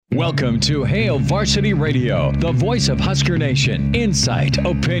Welcome to Hail Varsity Radio, the voice of Husker Nation. Insight,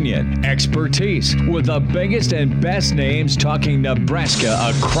 opinion, expertise, with the biggest and best names talking Nebraska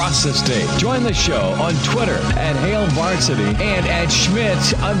across the state. Join the show on Twitter at Hail Varsity and at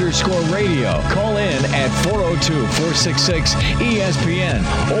Schmidt_radio. Call in at 402-466-ESPN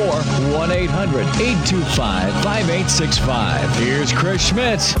or 1-800-825-5865. Here's Chris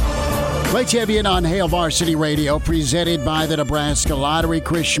Schmidt. Great to have you in on Hail Varsity Radio, presented by the Nebraska Lottery.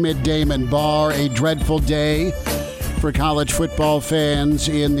 Chris Schmidt, Damon Barr. A dreadful day for college football fans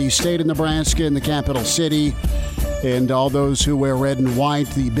in the state of Nebraska, in the capital city, and all those who wear red and white.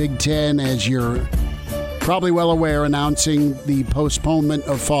 The Big Ten, as you're probably well aware, announcing the postponement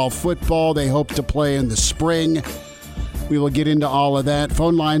of fall football. They hope to play in the spring. We will get into all of that.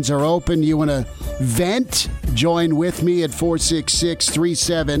 Phone lines are open. You want to vent? Join with me at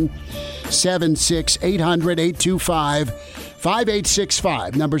 466-3776,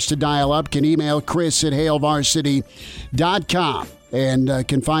 800-825-5865. Numbers to dial up. Can email Chris at hailvarsity.com. And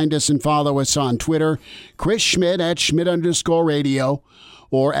can find us and follow us on Twitter. Chris Schmidt at Schmidt_radio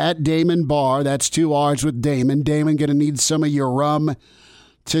or at Damon Barr. That's 2 R's with Damon. Damon going to need some of your rum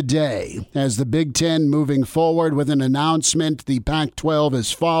today. As the Big Ten moving forward with an announcement, the Pac-12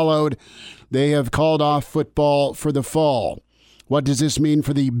 has followed. They have called off football for the fall. What does this mean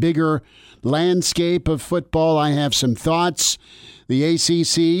for the bigger landscape of football? I have some thoughts. The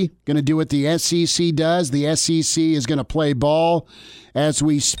ACC going to do what the SEC does. The SEC is going to play ball as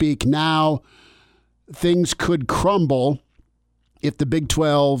we speak now. Things could crumble if the Big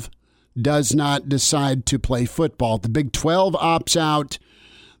 12 does not decide to play football. If the Big 12 opts out,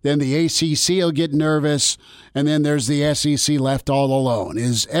 then the ACC will get nervous, and then there's the SEC left all alone.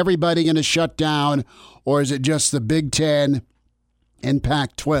 Is everybody going to shut down, or is it just the Big Ten and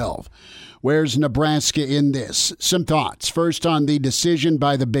Pac-12? Where's Nebraska in this? Some thoughts. First, on the decision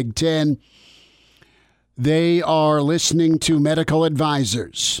by the Big Ten. They are listening to medical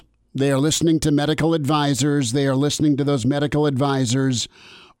advisors. They are listening to medical advisors. They are listening to those medical advisors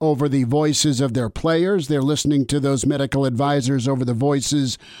over the voices of their players. They're listening to those medical advisors over the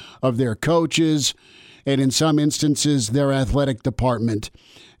voices of their coaches, and in some instances, their athletic department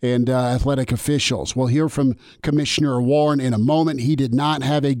and athletic officials. We'll hear from Commissioner Warren in a moment. He did not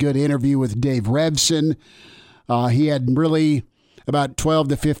have a good interview with Dave Revson. He had really about 12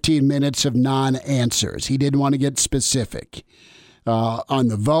 to 15 minutes of non-answers. He didn't want to get specific on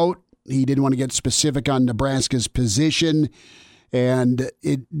the vote. He didn't want to get specific on Nebraska's position. And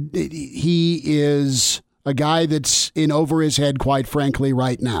he is a guy that's in over his head, quite frankly,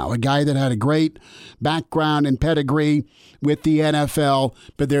 right now. A guy that had a great background and pedigree with the NFL,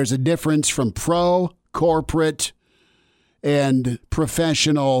 but there's a difference from pro, corporate, and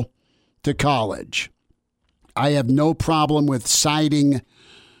professional to college. I have no problem with siding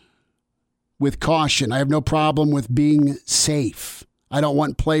with caution. I have no problem with being safe. I don't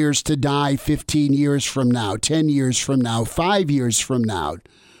want players to die 15 years from now, 10 years from now, 5 years from now,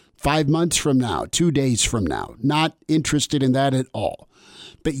 5 months from now, 2 days from now. Not interested in that at all.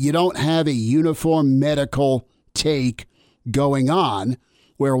 But you don't have a uniform medical take going on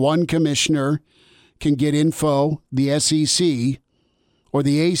where one commissioner can get info, the SEC or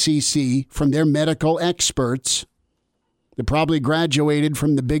the ACC, from their medical experts that probably graduated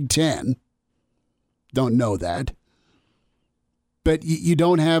from the Big Ten. Don't know that. But you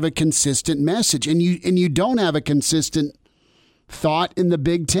don't have a consistent message, and you don't have a consistent thought in the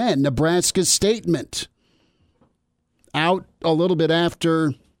Big Ten. Nebraska's statement out a little bit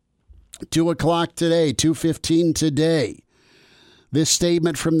after 2 o'clock today, 2:15 today. This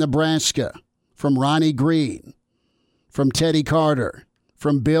statement from Nebraska, from Ronnie Green, from Teddy Carter,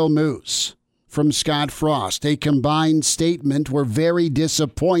 from Bill Moose, from Scott Frost, a combined statement. We're very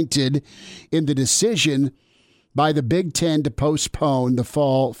disappointed in the decision by the Big Ten to postpone the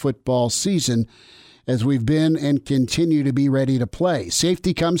fall football season, as we've been and continue to be ready to play.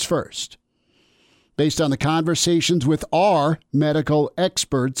 Safety comes first. Based on the conversations with our medical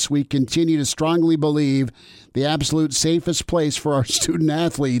experts, we continue to strongly believe the absolute safest place for our student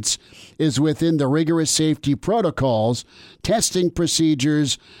athletes is within the rigorous safety protocols, testing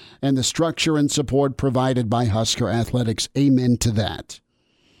procedures, and the structure and support provided by Husker Athletics. Amen to that.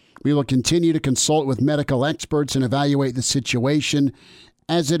 We will continue to consult with medical experts and evaluate the situation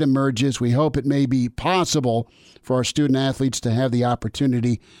as it emerges. We hope it may be possible for our student athletes to have the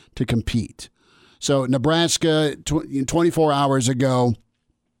opportunity to compete. So Nebraska, 24 hours ago,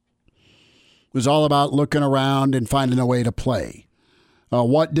 was all about looking around and finding a way to play.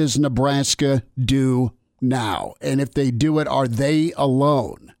 What does Nebraska do now? And if they do it, are they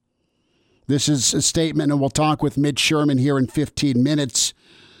alone? This is a statement, and we'll talk with Mitch Sherman here in 15 minutes.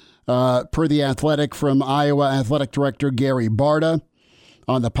 per The Athletic from Iowa Athletic Director Gary Barta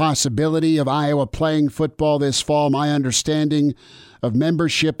on the possibility of Iowa playing football this fall. My understanding of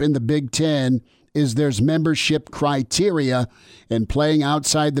membership in the Big Ten is there's membership criteria, and playing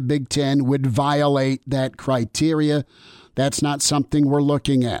outside the Big Ten would violate that criteria. That's not something we're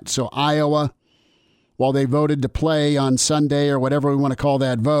looking at. So Iowa, while they voted to play on Sunday or whatever we want to call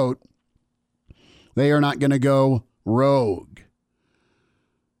that vote, they are not going to go rogue.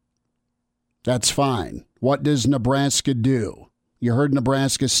 That's fine. What does Nebraska do? You heard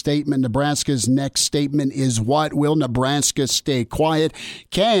Nebraska's statement. Nebraska's next statement is what? Will Nebraska stay quiet?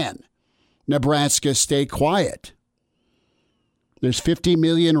 Can Nebraska stay quiet? There's 50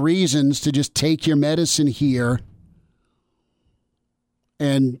 million reasons to just take your medicine here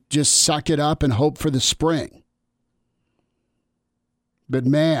and just suck it up and hope for the spring. But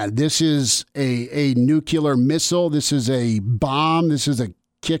man, this is a nuclear missile. This is a bomb. This is a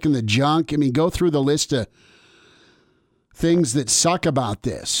kick in the junk. I mean, go through the list of things that suck about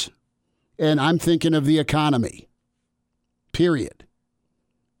this. And I'm thinking of the economy, period.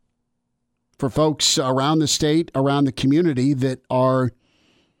 For folks around the state, around the community that are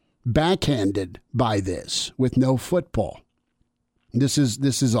backhanded by this with no football. This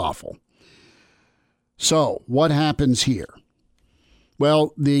is awful. So what happens here?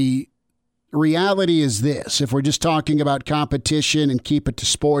 Well, the reality is this. If we're just talking about competition and keep it to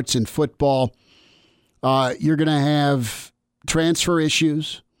sports and football, you're going to have transfer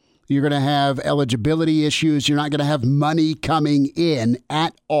issues. You're going to have eligibility issues. You're not going to have money coming in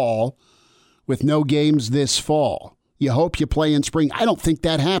at all with no games this fall. You hope you play in spring. I don't think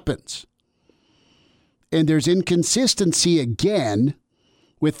that happens. And there's inconsistency again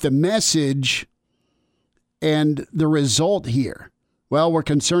with the message and the result here. Well, we're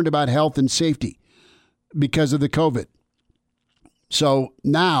concerned about health and safety because of the COVID. So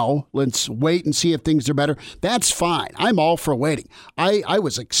now let's wait and see if things are better. That's fine. I'm all for waiting. I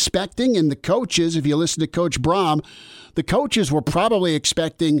was expecting, and the coaches, if you listen to Coach Braum, the coaches were probably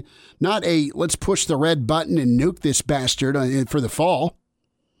expecting not a let's push the red button and nuke this bastard for the fall.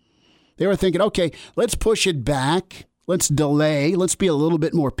 They were thinking, okay, let's push it back. Let's delay. Let's be a little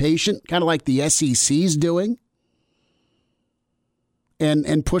bit more patient, kind of like the SEC's doing.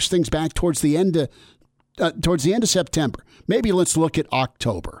 And push things back towards the end of September. Maybe let's look at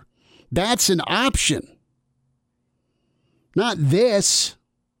October. That's an option. Not this.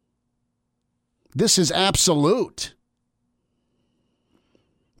 This is absolute.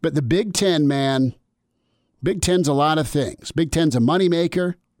 But the Big Ten, man, Big Ten's a lot of things. Big Ten's a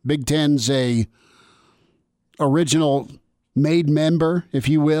moneymaker. Big Ten's a original made member, if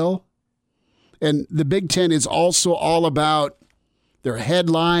you will. And the Big Ten is also all about their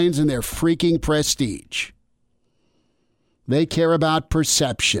headlines and their freaking prestige. They care about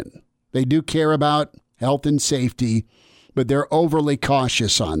perception. They do care about health and safety, but they're overly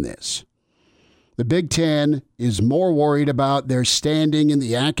cautious on this. The Big Ten is more worried about their standing in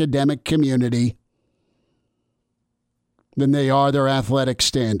the academic community than they are their athletic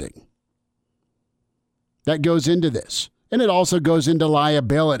standing. That goes into this. And it also goes into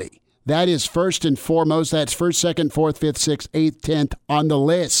liability. That is first and foremost. That's first, second, fourth, fifth, sixth, eighth, 10th on the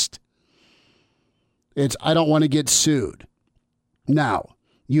list. It's I don't want to get sued. Now,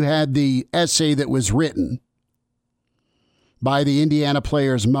 you had the essay that was written by the Indiana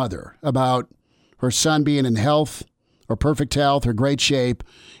player's mother about her son being in health or perfect health or great shape,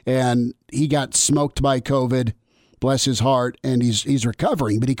 and he got smoked by COVID, bless his heart, and he's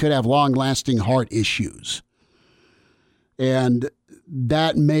recovering, but he could have long-lasting heart issues. And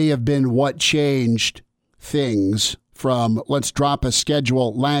that may have been what changed things from let's drop a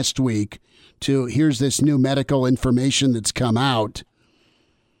schedule last week to here's this new medical information that's come out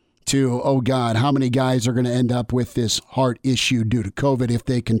to, oh God, how many guys are going to end up with this heart issue due to COVID if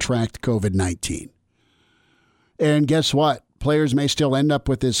they contract COVID-19? And guess what? Players may still end up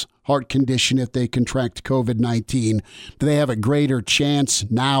with this heart condition if they contract COVID-19. Do they have a greater chance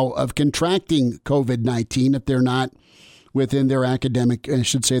now of contracting COVID-19 if they're not within their academic, I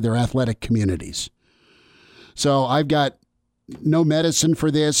should say their athletic communities? So I've got no medicine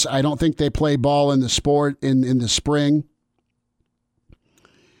for this. I don't think they play ball in the sport in the spring.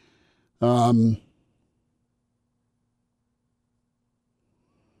 Does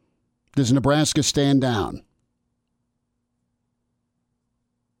Nebraska stand down?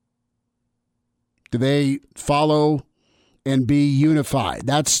 Do they follow and be unified?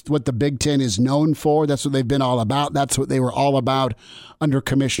 That's what the Big Ten is known for. That's what they've been all about. That's what they were all about under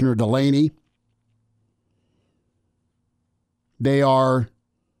Commissioner Delaney. They are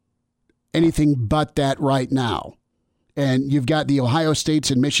anything but that right now. And you've got the Ohio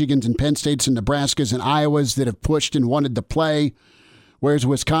States and Michigans and Penn States and Nebraskas and Iowas that have pushed and wanted to play. Where's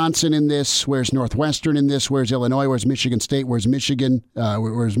Wisconsin in this? Where's Northwestern in this? Where's Illinois? Where's Michigan State? Where's Michigan?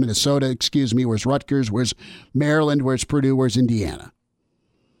 Where's Minnesota? Where's Rutgers? Where's Maryland? Where's Purdue? Where's Indiana?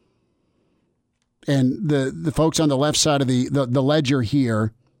 And the folks on the left side of the ledger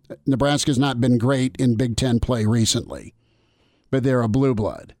here, Nebraska's not been great in Big Ten play recently, but they're a blue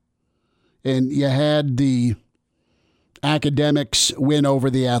blood. And you had the academics win over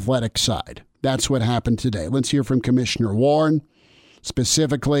the athletic side. That's what happened today. Let's hear from Commissioner Warren,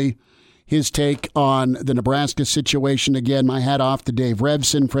 specifically his take on the Nebraska situation. Again, my hat off to Dave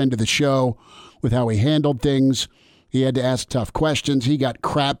Revson, friend of the show, with how he handled things. He had to ask tough questions. He got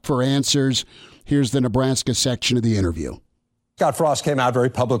crap for answers. Here's the Nebraska section of the interview. Scott Frost came out very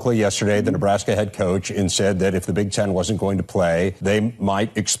publicly yesterday, the Nebraska head coach, and said that if the Big Ten wasn't going to play, they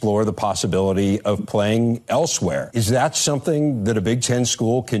might explore the possibility of playing elsewhere. Is that something that a Big Ten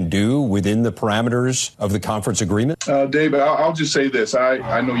school can do within the parameters of the conference agreement? David, I'll just say this.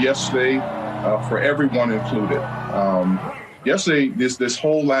 I know yesterday, for everyone included, yesterday, this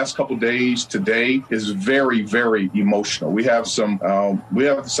whole last couple days today is very, very emotional. We have some of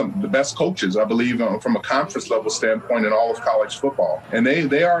the best coaches, I believe, from a conference level standpoint in all of college football, and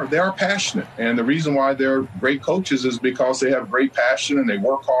they are passionate. And the reason why they're great coaches is because they have great passion and they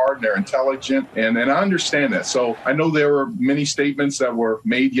work hard and they're intelligent. And I understand that. So I know there were many statements that were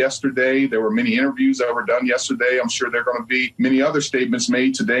made yesterday. There were many interviews that were done yesterday. I'm sure there are going to be many other statements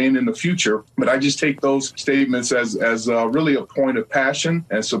made today and in the future. But I just take those statements as really a point of passion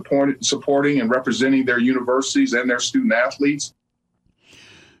and supporting and representing their universities and their student athletes.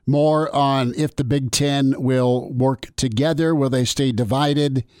 More on if the Big Ten will work together. Will they stay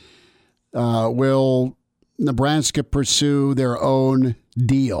divided? Will Nebraska pursue their own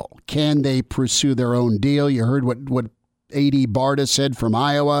deal? Can they pursue their own deal? You heard what A.D. Barta said from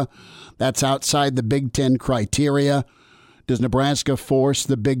Iowa. That's outside the Big Ten criteria. Does Nebraska force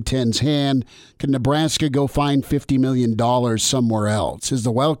the Big Ten's hand? Can Nebraska go find $50 million somewhere else? Is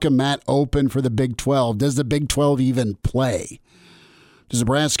the welcome mat open for the Big 12? Does the Big 12 even play? Does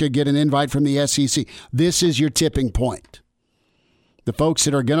Nebraska get an invite from the SEC? This is your tipping point. The folks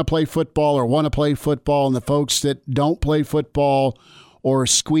that are going to play football or want to play football, and the folks that don't play football or are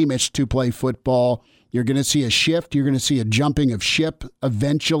squeamish to play football, you're going to see a shift. You're going to see a jumping of ship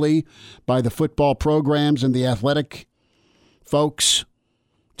eventually by the football programs and the athletic folks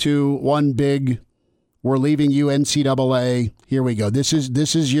to one big, we're leaving you, NCAA. Here we go. This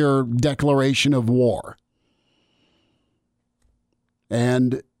is your declaration of war.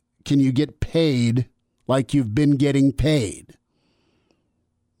 And can you get paid like you've been getting paid? I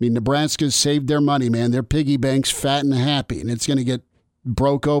mean, Nebraska's saved their money, man. Their piggy bank's fat and happy, and it's going to get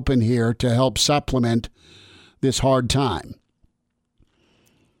broke open here to help supplement this hard time.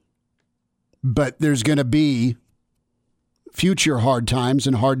 But there's going to be future hard times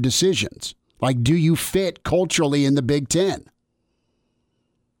and hard decisions. Like, do you fit culturally in the Big Ten?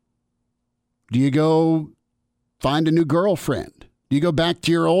 Do you go find a new girlfriend? Do you go back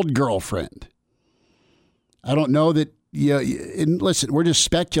to your old girlfriend? I don't know that. And listen, we're just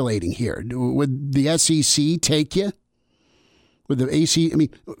speculating here. Would the SEC take you? Would the AC? I mean,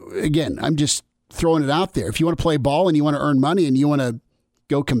 again, I'm just throwing it out there. If you want to play ball and you want to earn money and you want to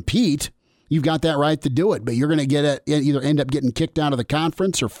go compete, you've got that right to do it, but you're going to either end up getting kicked out of the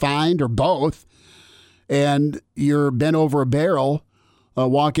conference or fined or both, and you're bent over a barrel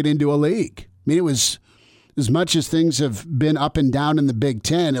walking into a league. I mean, it was, as much as things have been up and down in the Big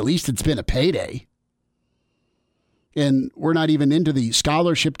Ten, at least it's been a payday. And we're not even into the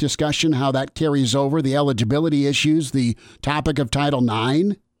scholarship discussion, how that carries over, the eligibility issues, the topic of Title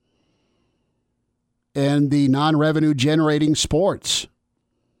IX, and the non-revenue generating sports.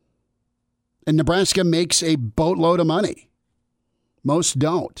 And Nebraska makes a boatload of money. Most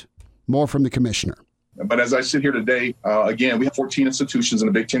don't. More from the commissioner. But as I sit here today, again, we have 14 institutions in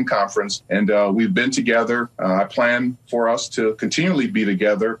the Big Ten Conference, and we've been together. I plan for us to continually be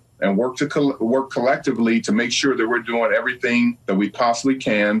together and work collectively to make sure that we're doing everything that we possibly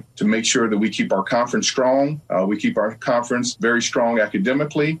can to make sure that we keep our conference strong. We keep our conference very strong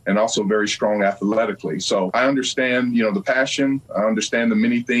academically and also very strong athletically. So I understand, the passion. I understand the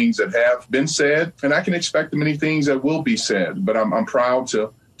many things that have been said, and I can expect the many things that will be said. But I'm proud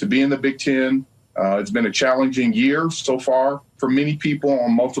to be in the Big Ten. It's been a challenging year so far for many people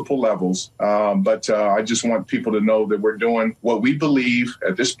on multiple levels. But I just want people to know that we're doing what we believe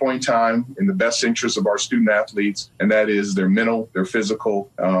at this point in time in the best interest of our student athletes, and that is their mental, their physical,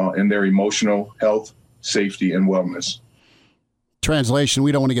 and their emotional health, safety, and wellness. Translation,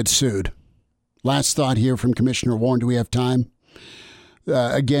 we don't want to get sued. Last thought here from Commissioner Warren. Do we have time?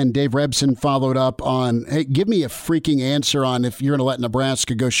 Again, Dave Rebson followed up on, hey, give me a freaking answer on if you're going to let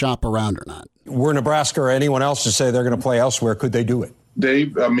Nebraska go shop around or not. Were Nebraska or anyone else to say they're going to play elsewhere, could they do it?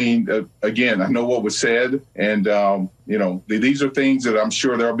 Dave, I mean, again, I know what was said, and, these are things that I'm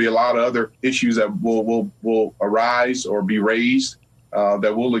sure there'll be a lot of other issues that will arise or be raised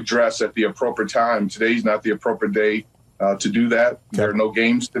that we'll address at the appropriate time. Today's not the appropriate day to do that. Okay. There are no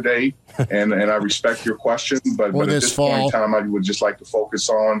games today, and I respect your question, but at this point in time, I would just like to focus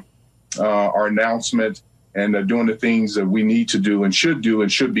on our announcement and doing the things that we need to do and should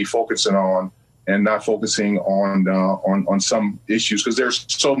be focusing on, and not focusing on some issues, because there's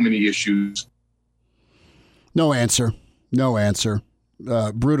so many issues. No answer.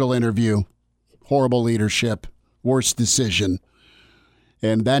 Brutal interview, horrible leadership, worst decision,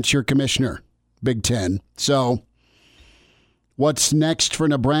 and that's your commissioner, Big Ten. So what's next for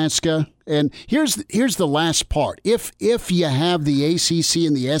Nebraska? And here's the last part. If you have the ACC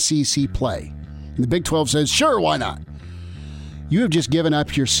and the SEC play, and the Big 12 says, sure, why not? You have just given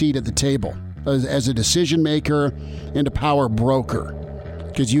up your seat at the table as a decision maker and a power broker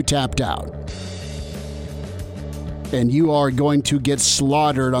because you tapped out. And you are going to get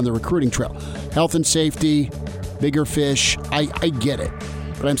slaughtered on the recruiting trail. Health and safety, bigger fish, I get it.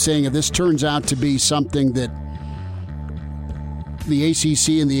 But I'm saying if this turns out to be something that the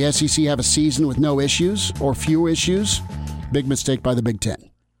ACC and the SEC have a season with no issues or few issues, big mistake by the Big Ten.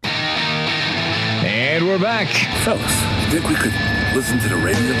 And we're back. Fellas, think we could listen to the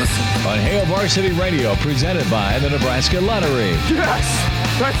radio listen? On Hail Varsity Radio, presented by the Nebraska Lottery.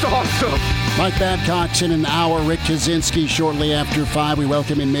 Yes! That's awesome! Mike Babcock's in an hour. Rick Kaczenski shortly after 5. We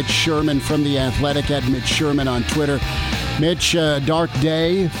welcome in Mitch Sherman from The Athletic at Mitch Sherman on Twitter. Mitch, dark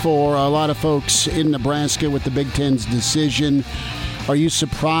day for a lot of folks in Nebraska with the Big Ten's decision. Are you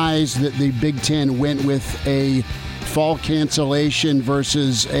surprised that the Big Ten went with a fall cancellation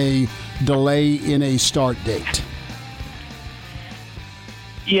versus a delay in a start date?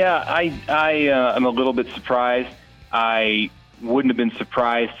 Yeah, I am a little bit surprised. I wouldn't have been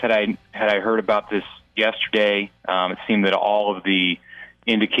surprised had I heard about this yesterday. It seemed that all of the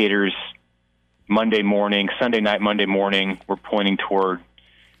indicators Sunday night, Monday morning, were pointing toward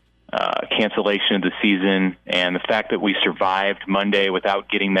cancellation of the season. And the fact that we survived Monday without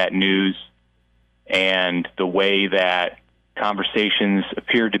getting that news, and the way that conversations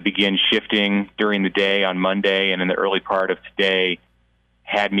appeared to begin shifting during the day on Monday and in the early part of today,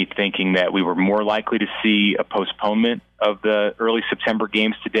 had me thinking that we were more likely to see a postponement of the early September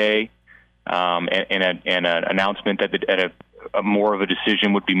games today, and an announcement that a more of a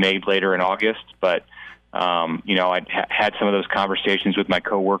decision would be made later in August. But I'd had some of those conversations with my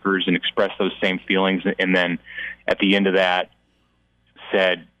coworkers and expressed those same feelings, and then at the end of that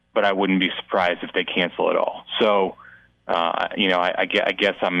said, but I wouldn't be surprised if they cancel it all. So, I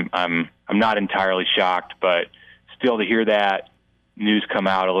guess I'm not entirely shocked, but still to hear that news come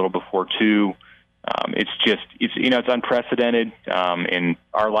out a little before 2, it's unprecedented in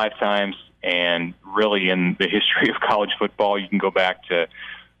our lifetimes, and really in the history of college football. You can go back to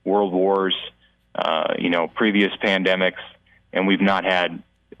world wars, previous pandemics, and we've not had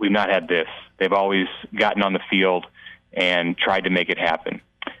this. They've always gotten on the field and tried to make it happen.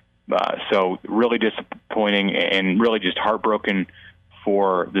 So really disappointing, and really just heartbroken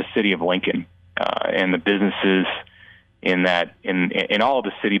for the city of Lincoln and the businesses in all of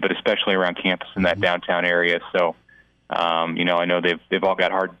the city, but especially around campus in that downtown area. So, I know they've all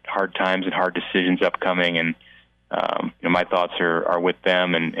got hard times and hard decisions upcoming, and my thoughts are with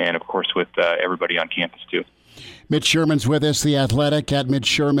them and of course with everybody on campus too. Mitch Sherman's with us, The Athletic at Mitch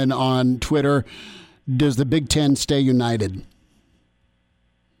Sherman on Twitter. Does the Big Ten stay united?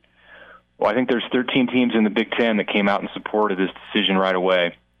 Well, I think there's 13 teams in the Big Ten that came out in support of this decision right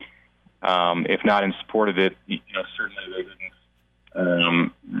away. If not in support of it, certainly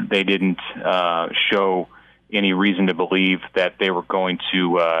they didn't show any reason to believe that they were going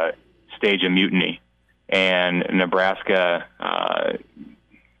to stage a mutiny. And Nebraska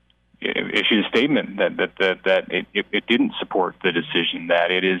issued a statement that it didn't support the decision.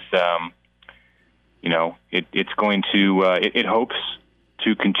 That it is, it's going to it hopes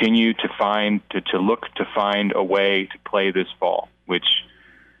to continue to look to find a way to play this fall, which.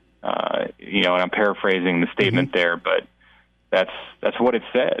 And I'm paraphrasing the statement there, but that's what it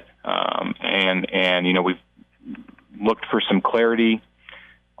said. And we've looked for some clarity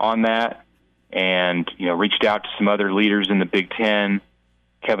on that, and reached out to some other leaders in the Big Ten.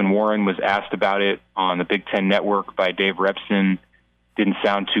 Kevin Warren was asked about it on the Big Ten Network by Dave Rebson. Didn't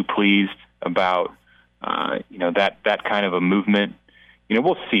sound too pleased about that kind of a movement.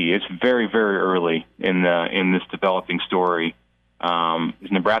 we'll see. It's very, very early in this developing story.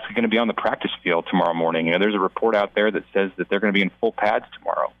 Is Nebraska going to be on the practice field tomorrow morning? There's a report out there that says that they're going to be in full pads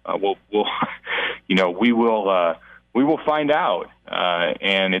tomorrow. We will find out.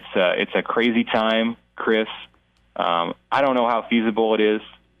 And it's a crazy time, Chris. I don't know how feasible it is,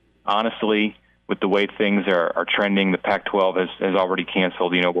 honestly, with the way things are trending. The Pac-12 has already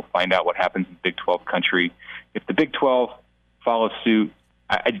canceled. We'll find out what happens in Big 12 country. If the Big 12 follows suit,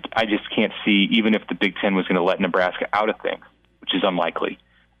 I just can't see, even if the Big 10 was going to let Nebraska out of things, which is unlikely,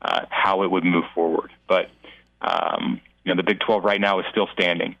 how it would move forward. But, the Big 12 right now is still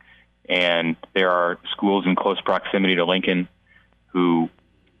standing, and there are schools in close proximity to Lincoln who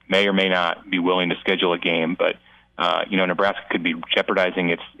may or may not be willing to schedule a game. But, Nebraska could be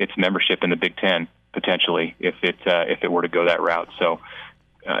jeopardizing its membership in the Big 10 potentially if it were to go that route. So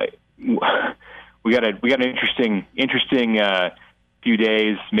we got an interesting few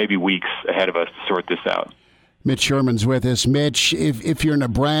days, maybe weeks ahead of us to sort this out. Mitch Sherman's with us. Mitch, if you're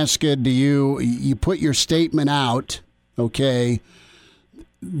Nebraska, do you put your statement out, okay,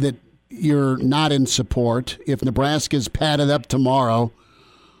 that you're not in support? If Nebraska's padded up tomorrow,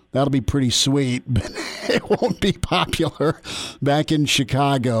 that'll be pretty sweet, but it won't be popular back in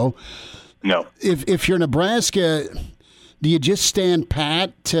Chicago. No. If you're Nebraska, do you just stand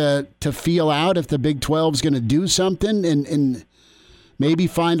pat to feel out if the Big 12 is going to do something and maybe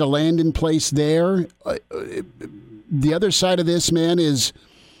find a landing place there? The other side of this, man, is,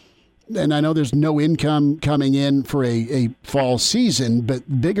 and I know there's no income coming in for a fall season,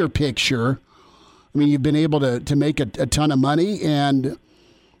 but bigger picture, I mean, you've been able to make a ton of money, and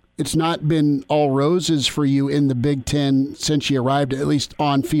it's not been all roses for you in the Big Ten since you arrived, at least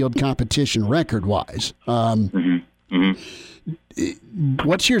on-field competition record-wise.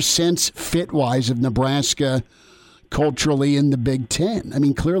 What's your sense fit-wise of Nebraska culturally in the Big Ten? I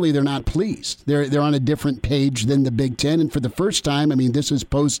mean, clearly they're not pleased. They're on a different page than the Big Ten, and for the first time, I mean, this is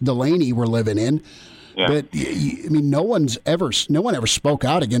post-Delaney we're living in. Yeah. But I mean, no one ever spoke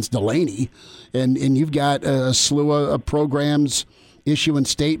out against Delaney, and you've got a slew of programs issuing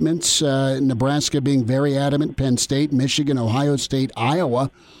statements. Nebraska being very adamant. Penn State, Michigan, Ohio State,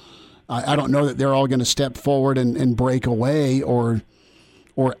 Iowa. I don't know that they're all going to step forward and break away or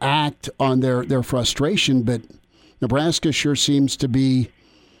act on their frustration, but Nebraska sure seems to be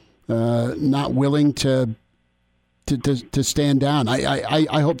not willing to stand down.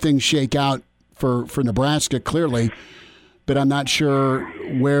 I hope things shake out for Nebraska, clearly, but I'm not sure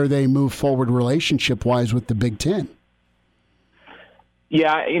where they move forward relationship-wise with the Big Ten.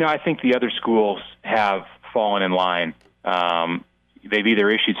 Yeah, I think the other schools have fallen in line. They've either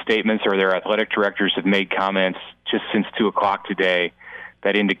issued statements or their athletic directors have made comments just since 2 o'clock today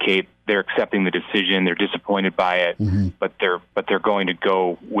that indicate they're accepting the decision. They're disappointed by it, but they're going to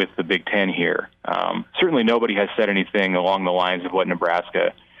go with the Big Ten here. Certainly, nobody has said anything along the lines of what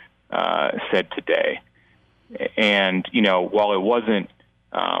Nebraska said today. And while it wasn't,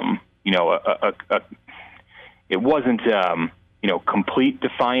 complete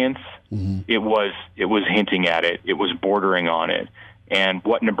defiance, it was hinting at it. It was bordering on it. And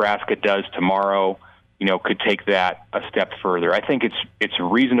what Nebraska does tomorrow, could take that a step further. I think it's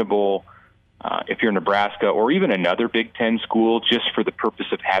reasonable if you're Nebraska or even another Big Ten school, just for the purpose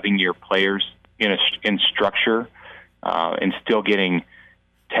of having your players in structure and still getting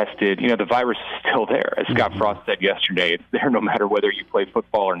tested. The virus is still there. As Scott Frost said yesterday, it's there no matter whether you play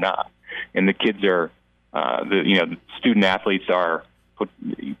football or not. And the kids are, the student athletes are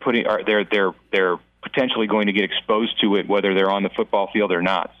they're potentially going to get exposed to it whether they're on the football field or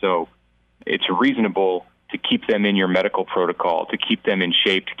not. So it's reasonable to keep them in your medical protocol, to keep them in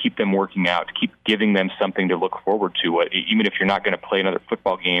shape, to keep them working out, to keep giving them something to look forward to, even if you're not going to play another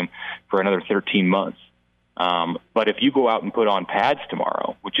football game for another 13 months. But if you go out and put on pads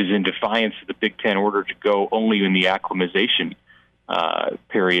tomorrow, which is in defiance of the Big Ten order to go only in the acclimatization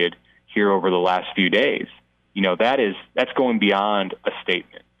period here over the last few days, that's going beyond a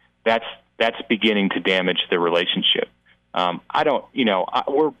statement. That's beginning to damage the relationship.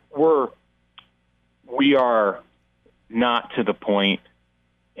 We are not to the point,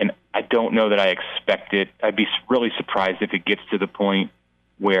 and I don't know that I expect it. I'd be really surprised if it gets to the point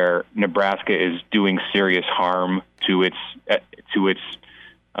where Nebraska is doing serious harm to its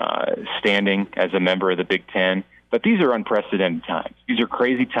standing as a member of the Big Ten. But these are unprecedented times. These are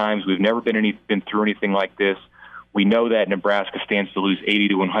crazy times. We've never been through anything like this. We know that Nebraska stands to lose $80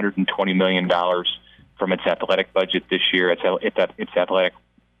 to $120 million from its athletic budget this year. Its athletic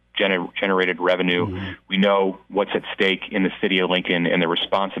generated revenue. We know what's at stake in the city of Lincoln and the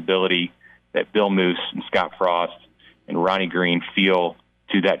responsibility that Bill Moose and Scott Frost and Ronnie Green feel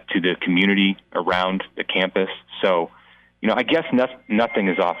to the community around the campus. So, I guess nothing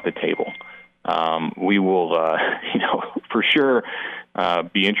is off the table. We will, for sure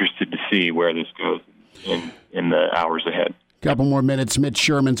be interested to see where this goes in the hours ahead. Couple more minutes. Mitch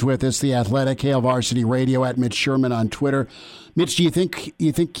Sherman's with us, The Athletic, Hail Varsity Radio, at Mitch Sherman on Twitter. Mitch, do you think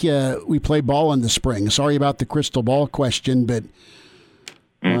we play ball in the spring? Sorry about the crystal ball question, but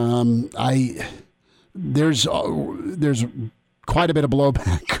there's quite a bit of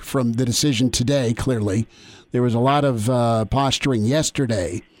blowback from the decision today. Clearly, there was a lot of posturing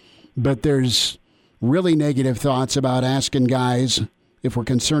yesterday, but there's really negative thoughts about asking guys, if we're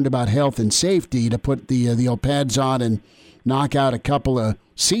concerned about health and safety, to put the old pads on and knock out a couple of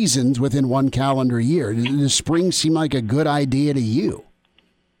seasons within one calendar year. Does spring seem like a good idea to you?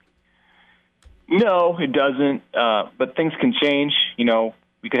 No, it doesn't. But things can change.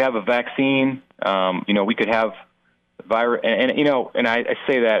 We could have a vaccine. We could have the virus, and I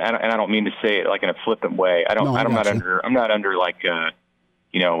say that, and I don't mean to say it like in a flippant way. I'm not under like an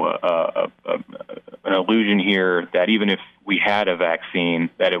illusion here that even if we had a vaccine,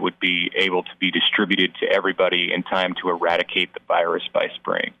 that it would be able to be distributed to everybody in time to eradicate the virus by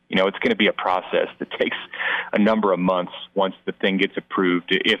spring. It's going to be a process that takes a number of months once the thing gets approved,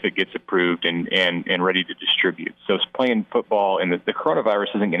 if it gets approved and ready to distribute. So playing football, and the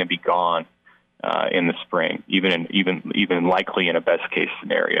coronavirus isn't going to be gone in the spring, even likely in a best case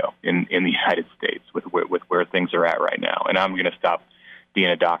scenario in the United States with where things are at right now. And I'm going to stop being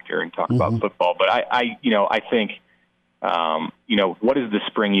a doctor and talk about football, but I think, what does the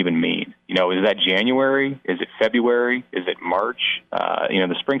spring even mean? Is that January? Is it February? Is it March?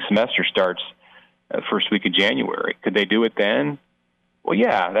 The spring semester starts first week of January. Could they do it then? Well,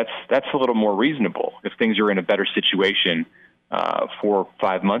 yeah, that's a little more reasonable if things are in a better situation 4 or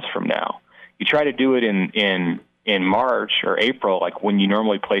 5 months from now. You try to do it in March or April, like when you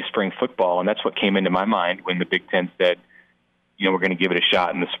normally play spring football, and that's what came into my mind when the Big Ten said, we're going to give it a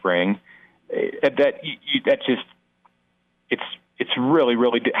shot in the spring. It's really,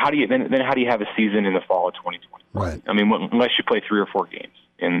 really. How do you have a season in the fall of 2020? Right. I mean, unless you play 3 or 4 games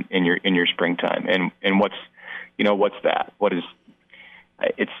in your springtime, and what's that? What is?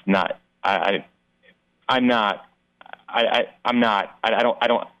 It's not. I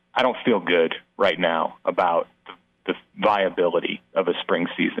don't feel good right now about the viability of a spring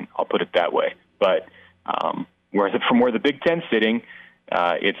season. I'll put it that way. But from where the Big Ten's sitting,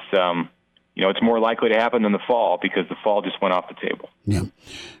 it's more likely to happen than the fall because the fall just went off the table. Yeah.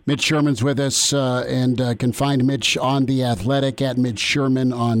 Mitch Sherman's with us, and can find Mitch on The Athletic, at Mitch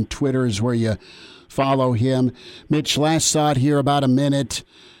Sherman on Twitter is where you follow him. Mitch, last thought here, about a minute.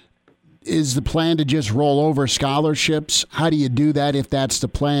 Is the plan to just roll over scholarships? How do you do that if that's the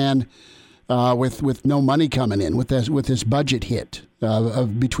plan with no money coming in, with this budget hit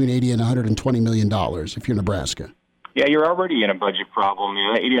of between $80 and $120 million if you're Nebraska? Yeah, you're already in a budget problem.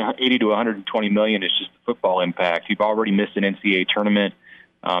 80 to 120 million is just the football impact. You've already missed an NCAA tournament.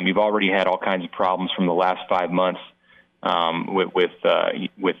 You've already had all kinds of problems from the last 5 months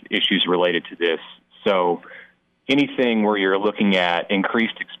with issues related to this. So anything where you're looking at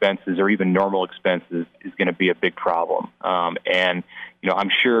increased expenses or even normal expenses is going to be a big problem. And I'm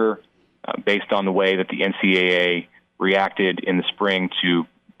sure based on the way that the NCAA reacted in the spring to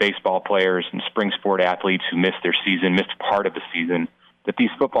baseball players and spring sport athletes who missed part of the season, that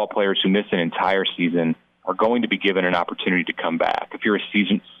these football players who miss an entire season are going to be given an opportunity to come back. If you're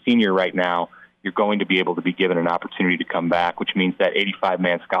a senior right now, you're going to be able to be given an opportunity to come back, which means that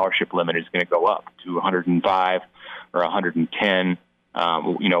 85-man scholarship limit is going to go up to 105 or 110,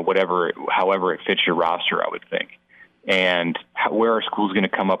 however it fits your roster, I would think. And where are schools going to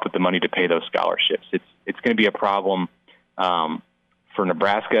come up with the money to pay those scholarships? It's going to be a problem for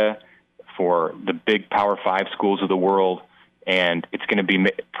Nebraska, for the big Power 5 schools of the world, and it's going to be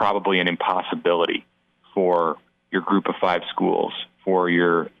probably an impossibility for your Group of 5 schools, for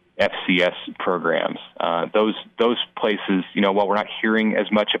your FCS programs. Those places, while we're not hearing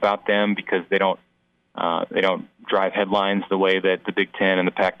as much about them because they don't drive headlines the way that the Big Ten and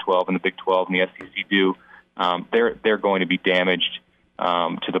the Pac-12 and the Big 12 and the SEC do, they're going to be damaged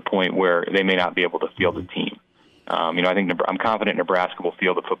to the point where they may not be able to field a team. I'm confident Nebraska will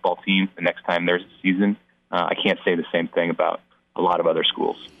field a football team the next time there's a season. I can't say the same thing about a lot of other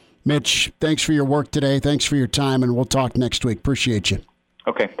schools. Mitch, thanks for your work today. Thanks for your time, and we'll talk next week. Appreciate you.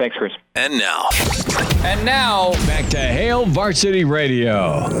 Okay, thanks, Chris. And now, back to Hail Varsity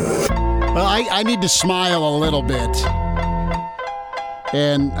Radio. Well, I need to smile a little bit.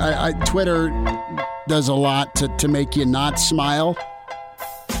 And Twitter does a lot to make you not smile.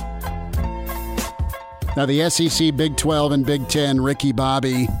 Now, the SEC, Big 12, and Big 10, Ricky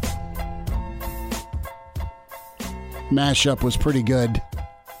Bobby mashup was pretty good.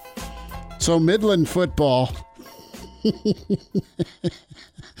 So, Midland football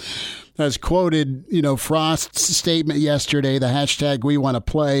has quoted, Frost's statement yesterday, the hashtag we want to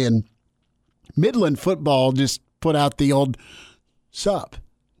play, and Midland football just put out the old sup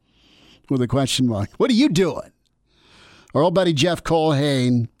with a question mark. What are you doing? Our old buddy Jeff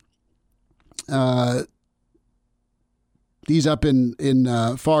Colhane, he's up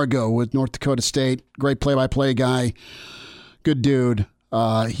in Fargo with North Dakota State. Great play-by-play guy. Good dude.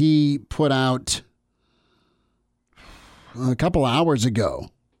 He put out a couple hours ago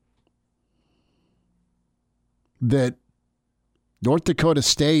that North Dakota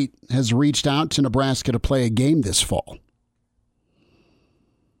State has reached out to Nebraska to play a game this fall.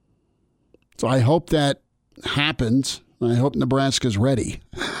 So I hope that happens. I hope Nebraska's ready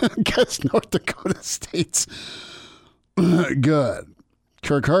because North Dakota State's good.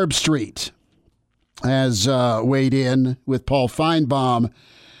 Kirk Herbstreit has weighed in with Paul Feinbaum,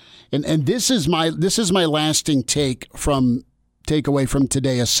 and this is my lasting takeaway from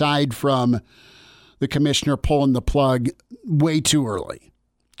today. Aside from the commissioner pulling the plug way too early,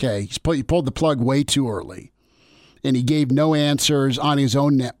 okay, he pulled the plug way too early, and he gave no answers on his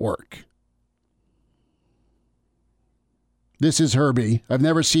own network. This is Herbie. I've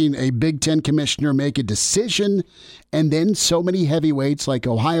never seen a Big Ten commissioner make a decision and then so many heavyweights like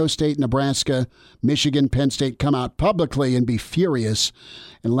Ohio State, Nebraska, Michigan, Penn State come out publicly and be furious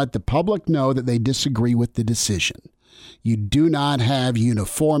and let the public know that they disagree with the decision. You do not have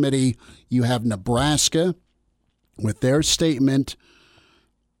uniformity. You have Nebraska with their statement.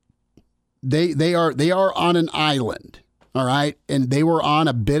 They are on an island. All right. And they were on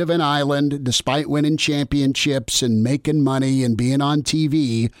a bit of an island despite winning championships and making money and being on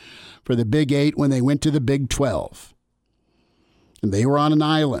TV for the Big 8 when they went to the Big 12. And they were on an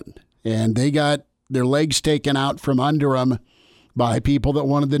island and they got their legs taken out from under them by people that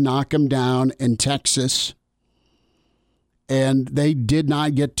wanted to knock them down in Texas. And they did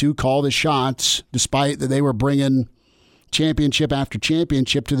not get to call the shots despite that they were bringing championship after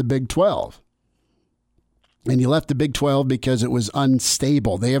championship to the Big 12. And you left the Big 12 because it was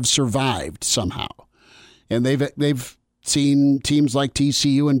unstable. They have survived somehow. And they've seen teams like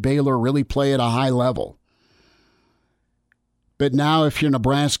TCU and Baylor really play at a high level. But now if you're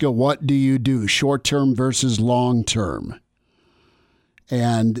Nebraska, what do you do? Short-term versus long-term.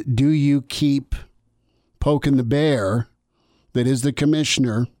 And do you keep poking the bear that is the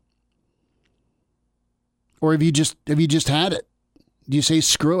commissioner? Or have you just had it? Do you say,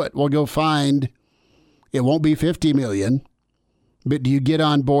 screw it, we'll go find... It won't be $50 million, but do you get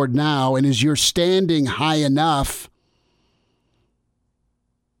on board now? And is your standing high enough?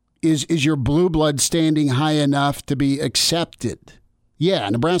 Is your blue blood standing high enough to be accepted? Yeah,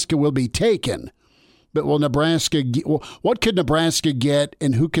 Nebraska will be taken, but will Nebraska? What could Nebraska get,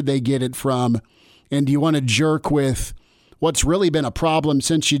 and who could they get it from? And do you want to jerk with what's really been a problem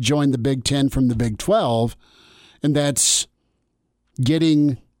since you joined the Big Ten from the Big 12, and that's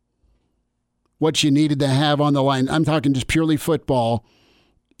getting what you needed to have on the line? I'm talking just purely football.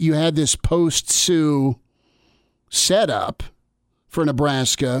 You had this post-Sioux setup for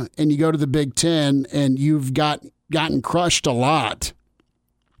Nebraska, and you go to the Big Ten, and you've gotten crushed a lot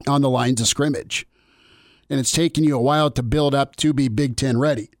on the lines of scrimmage. And it's taken you a while to build up to be Big Ten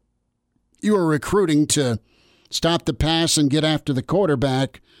ready. You were recruiting to stop the pass and get after the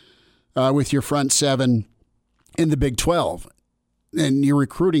quarterback with your front seven in the Big 12. And your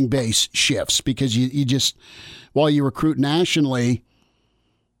recruiting base shifts because you just, while you recruit nationally,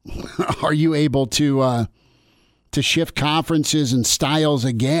 are you able to shift conferences and styles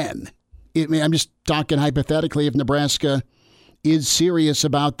again? I'm just talking hypothetically if Nebraska is serious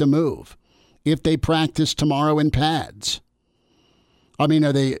about the move. If they practice tomorrow in pads. I mean,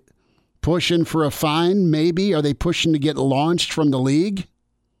 are they pushing for a fine? Maybe. Are they pushing to get launched from the league?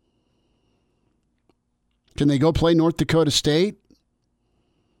 Can they go play North Dakota State?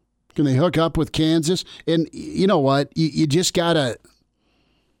 Can they hook up with Kansas? And you know what? You just gotta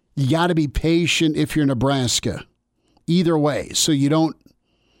be patient if you're Nebraska. Either way, so you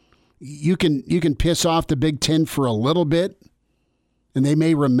can piss off the Big Ten for a little bit, and they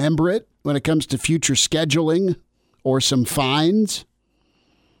may remember it when it comes to future scheduling or some fines.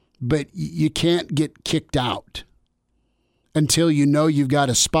 But you can't get kicked out until you know you've got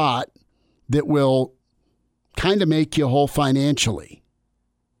a spot that will kind of make you whole financially.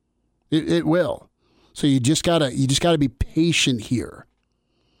 It will. So you just gotta be patient here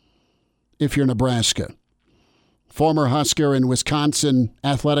if you're Nebraska. Former Husker and Wisconsin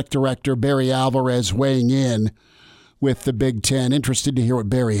athletic director Barry Alvarez weighing in with the Big Ten. Interested to hear what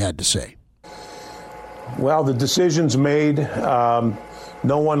Barry had to say. Well, the decision's made. No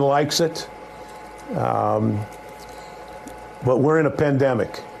one likes it. But we're in a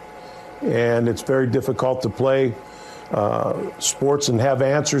pandemic, and it's very difficult to play sports and have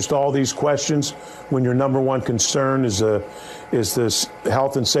answers to all these questions when your number one concern is this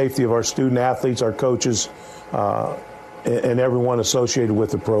health and safety of our student athletes, our coaches, and everyone associated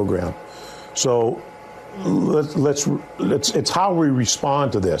with the program. So it's how we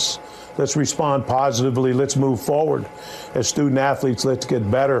respond to this. Let's respond positively. Let's move forward as student athletes. Let's get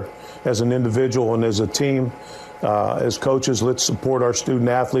better as an individual and as a team. As coaches, let's support our student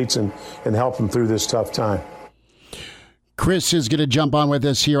athletes and help them through this tough time. Chris is going to jump on with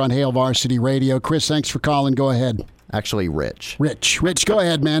us here on Hail Varsity Radio. Chris, thanks for calling. Go ahead. Actually, Rich, go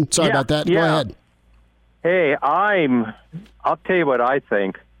ahead, man. Sorry about that. Yeah. Go ahead. Hey, I'll tell you what I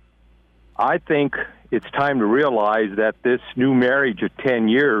think. I think it's time to realize that this new marriage of 10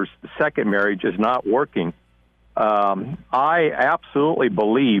 years, the second marriage, is not working. I absolutely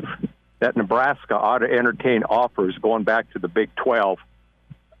believe that Nebraska ought to entertain offers going back to the Big 12.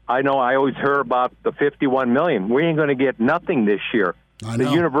 I know I always hear about the $51 million. We ain't going to get nothing this year.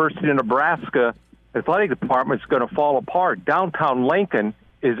 The University of Nebraska athletic department is going to fall apart. Downtown Lincoln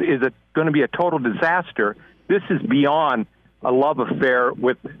is going to be a total disaster. This is beyond a love affair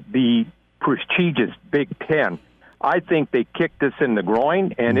with the prestigious Big Ten. I think they kicked this in the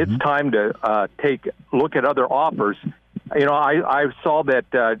groin, and it's time to look at other offers. You know, I saw that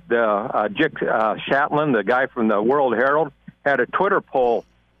Jick Shatlin, the guy from the World Herald, had a Twitter poll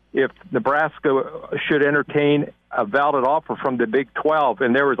if Nebraska should entertain a valid offer from the Big 12,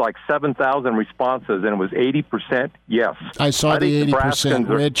 and there was like 7,000 responses, and it was 80% yes. I saw the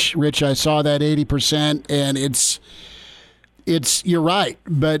 80%, Rich. I saw that 80%, and it's you're right,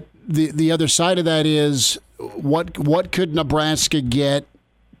 but the other side of that is what could Nebraska get,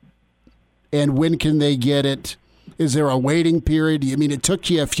 and when can they get it? Is there a waiting period? I mean, it took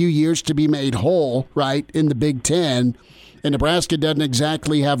you a few years to be made whole, right, in the Big Ten, and Nebraska doesn't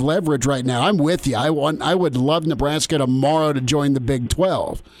exactly have leverage right now. I'm with you. I would love Nebraska tomorrow to join the Big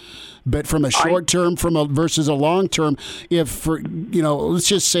 12. But from a short term versus a long term, let's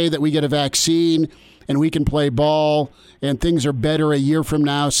just say that we get a vaccine and we can play ball and things are better a year from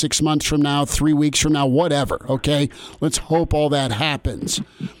now, 6 months from now, 3 weeks from now, whatever, okay? Let's hope all that happens.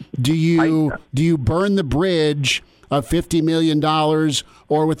 Do you burn the bridge of $50 million,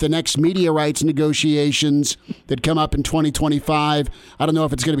 or with the next media rights negotiations that come up in 2025, I don't know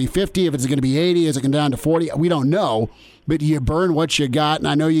if it's going to be 50, if it's going to be 80, is it going down to 40? We don't know, but you burn what you got, and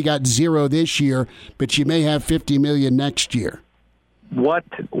I know you got zero this year, but you may have $50 million next year. What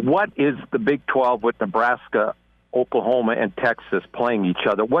is the Big 12 with Nebraska, Oklahoma, and Texas playing each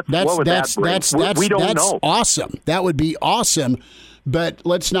other? What would that bring? We don't know. Awesome. That would be awesome. But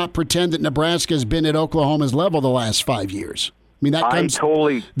let's not pretend that Nebraska has been at Oklahoma's level the last 5 years. I mean, that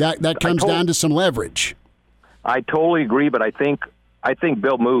comes down to some leverage. I totally agree, but I think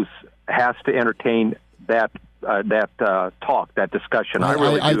Bill Moose has to entertain that talk, that discussion. I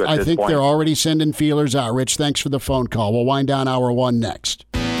really do at this point. I think they're already sending feelers out. Rich, thanks for the phone call. We'll wind down hour one next.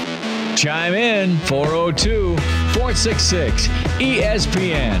 Chime in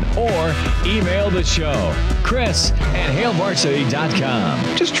 402-466-ESPN or email the show,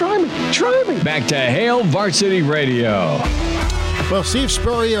 Chris@HailVarsity.com. Just try me. Back to Hail Varsity Radio. Well, Steve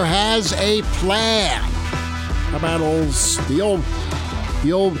Spurrier has a plan. How about the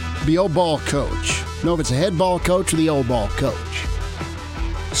old ball coach? No, if it's a head ball coach or the old ball coach.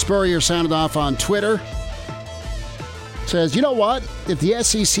 Spurrier sounded off on Twitter. Says, you know what? If the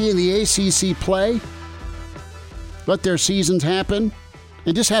SEC and the ACC play, let their seasons happen,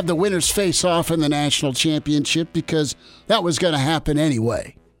 and just have the winners face off in the national championship, because that was going to happen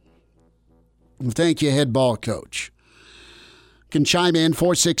anyway. Well, thank you, head ball coach. You can chime in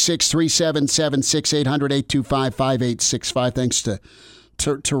 466-377-6800-825-5865. Thanks to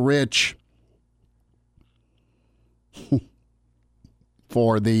Rich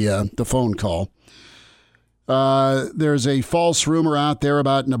for the phone call. There's a false rumor out there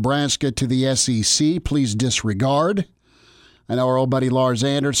about Nebraska to the SEC. Please disregard. I know our old buddy Lars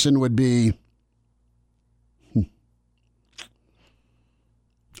Anderson would be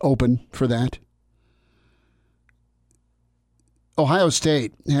open for that. Ohio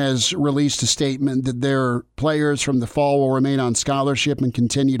State has released a statement that their players from the fall will remain on scholarship and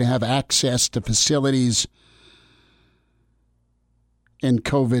continue to have access to facilities and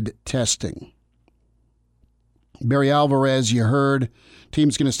COVID testing. Barry Alvarez, you heard,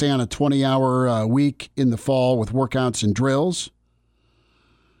 team's going to stay on a 20-hour week in the fall with workouts and drills.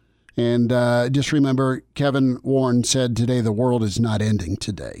 And just remember, Kevin Warren said today the world is not ending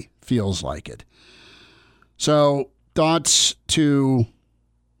today. Feels like it. So thoughts to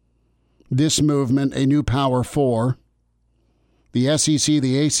this movement, a new Power Four, the SEC,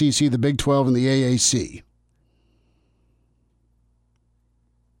 the ACC, the Big 12, and the AAC.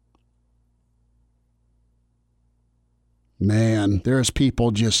 Man, there's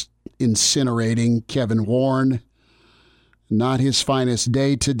people just incinerating Kevin Warren. Not his finest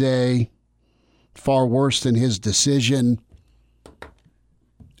day today. Far worse than his decision.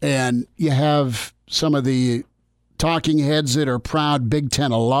 And you have some of the talking heads that are proud Big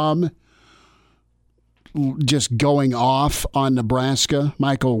Ten alum just going off on Nebraska.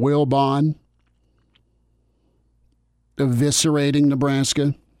 Michael Wilbon eviscerating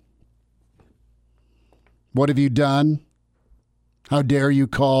Nebraska. What have you done? How dare you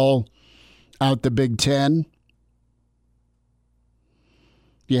call out the Big Ten?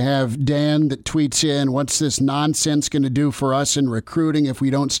 You have Dan that tweets in, what's this nonsense going to do for us in recruiting if we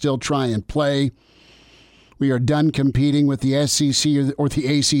don't still try and play? We are done competing with the SEC or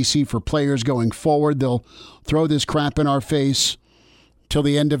the ACC for players going forward. They'll throw this crap in our face till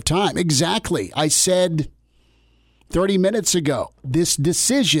the end of time. Exactly. I said 30 minutes ago, this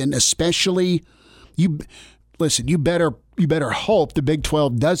decision, especially, you better hope the Big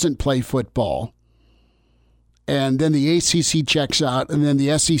 12 doesn't play football. And then the ACC checks out, and then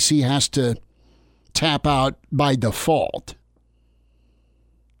the SEC has to tap out by default.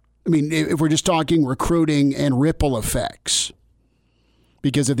 I mean, if we're just talking recruiting and ripple effects.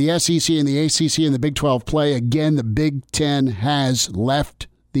 Because if the SEC and the ACC and the Big 12 play, again, the Big 10 has left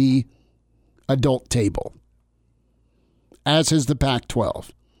the adult table. As has the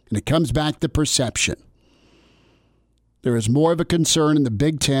Pac-12. And it comes back to perception. There is more of a concern in the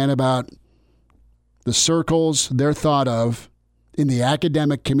Big Ten about the circles they're thought of in the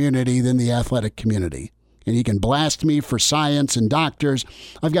academic community than the athletic community. And you can blast me for science and doctors.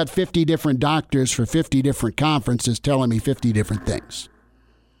 I've got 50 different doctors for 50 different conferences telling me 50 different things.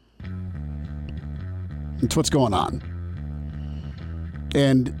 That's what's going on.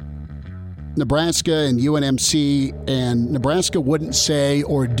 And Nebraska and UNMC, and Nebraska wouldn't say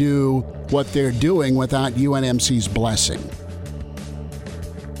or do what they're doing without UNMC's blessing.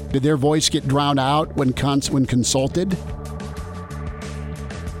 Did their voice get drowned out when consulted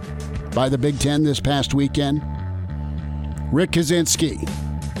by the Big Ten this past weekend? Rick Kaczenski,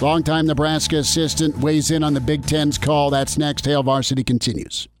 longtime Nebraska assistant, weighs in on the Big Ten's call. That's next. Hail Varsity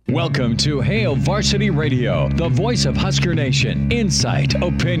continues. Welcome to Hail Varsity Radio, the voice of Husker Nation. Insight,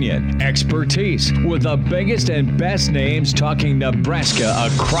 opinion, expertise, with the biggest and best names talking Nebraska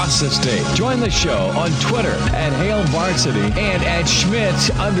across the state. Join the show on Twitter at Hail Varsity and at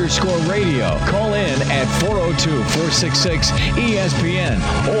Schmidt_radio. Call in at 402-466-ESPN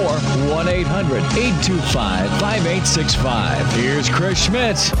or 1-800-825-5865. Here's Chris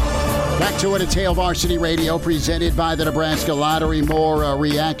Schmidt. Back to it. It's Hail Varsity Radio, presented by the Nebraska Lottery. More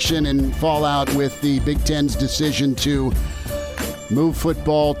reaction and fallout with the Big Ten's decision to move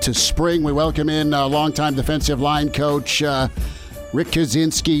football to spring. We welcome in longtime defensive line coach Rick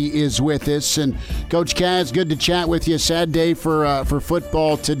Kaczenski is with us. And Coach Kaz, good to chat with you. Sad day for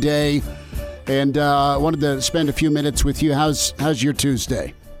football today, and wanted to spend a few minutes with you. How's your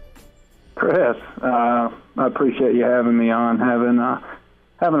Tuesday? Chris, I appreciate you having me on. Having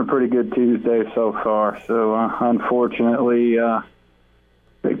a pretty good Tuesday so far. So, unfortunately,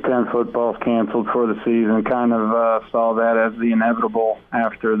 Big Ten football's canceled for the season. Kind of saw that as the inevitable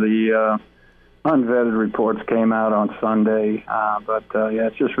after the unvetted reports came out on Sunday. But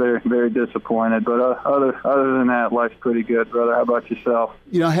it's just very, very disappointed. But other than that, life's pretty good, brother. How about yourself?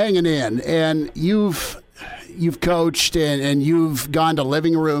 Hanging in. And you've coached and you've gone to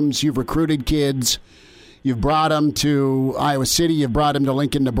living rooms. You've recruited kids. You've brought them to Iowa City. You've brought them to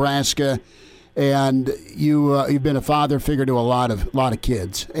Lincoln, Nebraska, and you've been a father figure to a lot of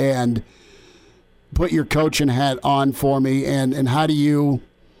kids. And put your coaching hat on for me. And how do you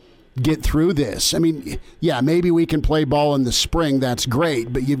get through this? I mean, yeah, maybe we can play ball in the spring. That's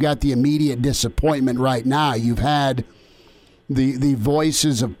great, but you've got the immediate disappointment right now. You've had the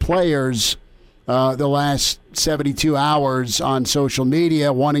voices of players the last 72 hours on social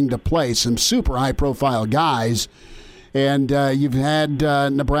media wanting to play, some super high-profile guys. And you've had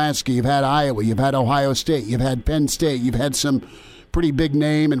Nebraska, you've had Iowa, you've had Ohio State, you've had Penn State, you've had some pretty big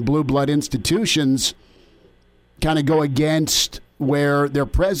name and blue blood institutions kind of go against where their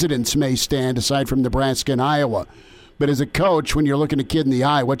presidents may stand, aside from Nebraska and Iowa. But as a coach, when you're looking a kid in the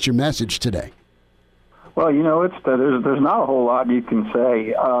eye, what's your message today? Well, there's not a whole lot you can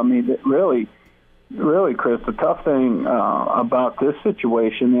say. I mean, really, Chris, the tough thing about this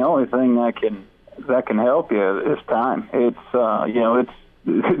situation, the only thing that can help you is time. It's it's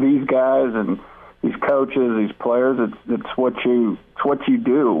these guys and these coaches, these players. It's what you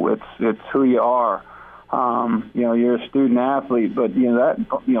do. It's who you are. You're a student athlete, but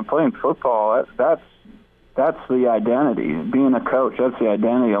playing football, that's the identity. Being a coach, that's the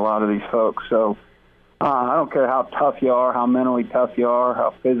identity of a lot of these folks. So I don't care how tough you are, how mentally tough you are,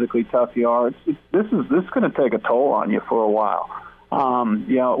 how physically tough you are. This is going to take a toll on you for a while.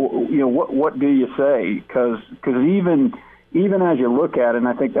 What do you say? Because even as you look at it, and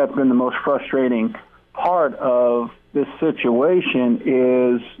I think that's been the most frustrating part of this situation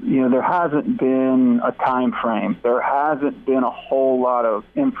is, there hasn't been a time frame. There hasn't been a whole lot of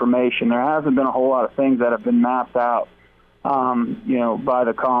information. There hasn't been a whole lot of things that have been mapped out, by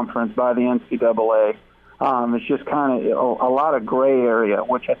the conference, by the NCAA. It's just kind of a lot of gray area,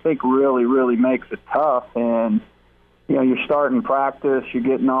 which I think really, really makes it tough. And, you're starting practice, you're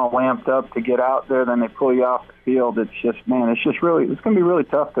getting all amped up to get out there, then they pull you off the field. It's going to be really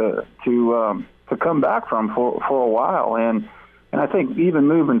tough to come back from for a while. And I think even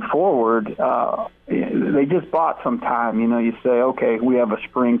moving forward, they just bought some time. You say, okay, we have a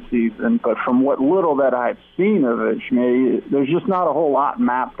spring season, but from what little that I've seen of it, Schmidt, there's just not a whole lot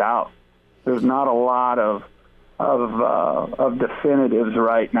mapped out. There's not a lot of definitives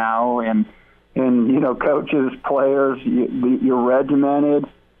right now, and coaches, players, you're regimented.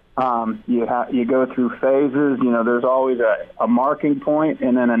 You go through phases. There's always a marking point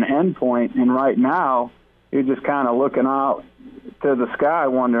and then an end point. And right now, you're just kind of looking out to the sky,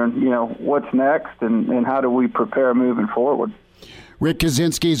 wondering, what's next and how do we prepare moving forward. Rick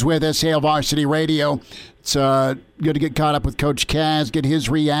Kaczenski is with us, Hail Varsity Radio. It's good to get caught up with Coach Kaz, get his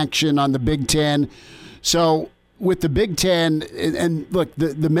reaction on the Big Ten. So with the Big Ten, and look,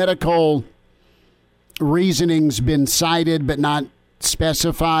 the medical reasoning's been cited but not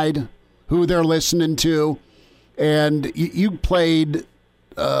specified who they're listening to. And you played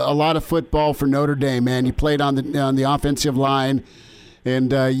a lot of football for Notre Dame, man. You played on the offensive line,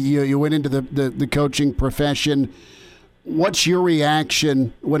 and you went into the coaching profession. What's your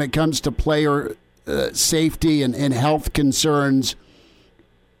reaction when it comes to player safety and health concerns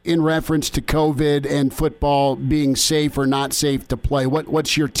in reference to COVID and football being safe or not safe to play?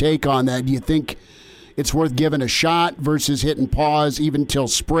 What's your take on that? Do you think it's worth giving a shot versus hitting pause even till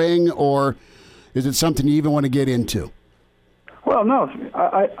spring, or is it something you even want to get into? Well, no.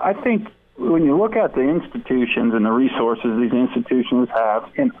 I think when you look at the institutions and the resources these institutions have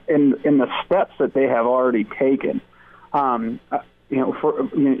and the steps that they have already taken, when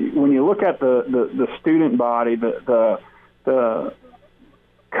you look at the student body, the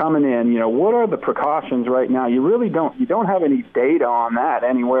coming in, what are the precautions right now? You don't have any data on that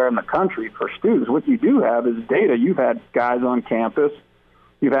anywhere in the country for students. What you do have is data. You've had guys on campus,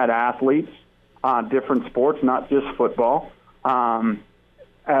 you've had athletes on different sports, not just football,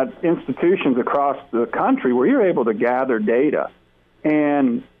 at institutions across the country where you're able to gather data.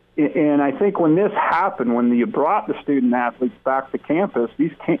 And I think when this happened, when you brought the student athletes back to campus,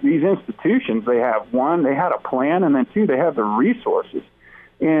 these institutions, they had a plan, and then two, they have the resources.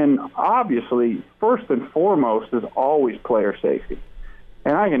 And obviously, first and foremost is always player safety.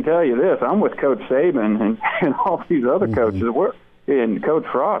 And I can tell you this, I'm with Coach Saban and all these other coaches. And Coach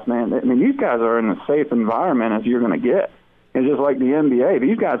Frost, man, these guys are in a safe environment as you're going to get. And just like the NBA,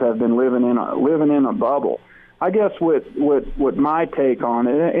 these guys have been living in a bubble. I guess what my take on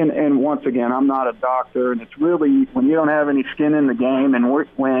it, and once again, I'm not a doctor, and it's really when you don't have any skin in the game, and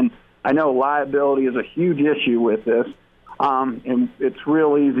when I know liability is a huge issue with this, and it's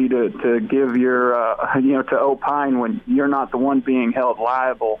real easy to give your, to opine when you're not the one being held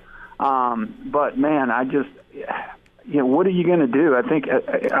liable. But man, what are you going to do? I think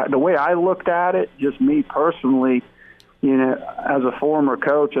the way I looked at it, just me personally, as a former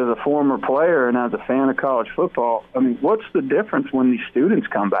coach, as a former player, and as a fan of college football, what's the difference when these students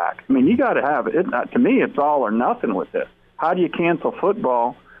come back? You got to have it. To me, it's all or nothing with this. How do you cancel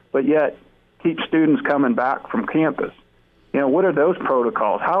football, but yet keep students coming back from campus? What are those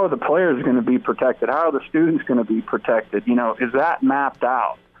protocols? How are the players going to be protected? How are the students going to be protected? Is that mapped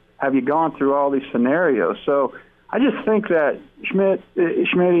out? Have you gone through all these scenarios? So I just think that, Schmidt,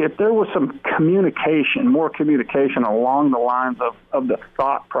 if there was some more communication along the lines of the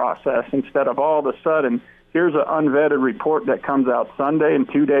thought process, instead of all of a sudden, here's an unvetted report that comes out Sunday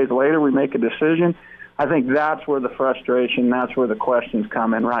and 2 days later we make a decision, I think that's where the frustration, that's where the questions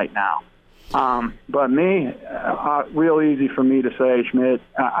come in right now. But me, real easy for me to say, Schmidt.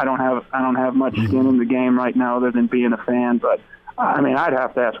 I don't have much skin in the game right now, other than being a fan. But I mean, I'd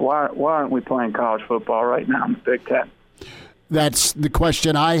have to ask, why aren't we playing college football right now in the Big Ten? That's the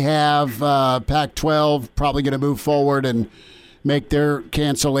question I have. Pac-12 probably going to move forward and make their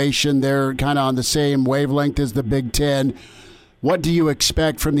cancellation. They're kind of on the same wavelength as the Big Ten. What do you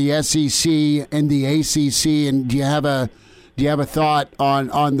expect from the SEC and the ACC? And do you have a thought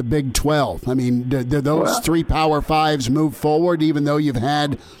on the Big 12? I mean, do those three Power Fives move forward, even though you've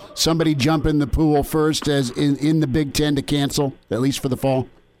had somebody jump in the pool first as in the Big Ten to cancel, at least for the fall?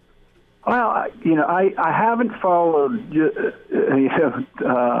 Well, I haven't followed.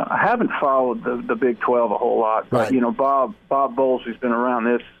 I haven't followed the Big 12 a whole lot, but right. Bob Bowles, who's been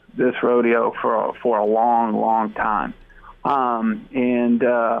around this rodeo for a long time, I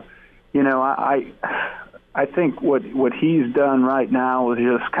think what he's done right now is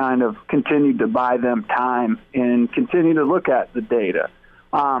just kind of continue to buy them time and continue to look at the data.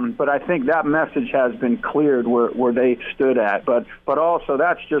 But I think that message has been cleared where they stood at. But also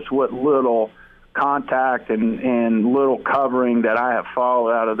that's just what little contact and little covering that I have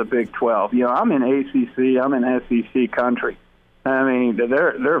followed out of the Big 12. I'm in ACC, I'm in SEC country. I mean,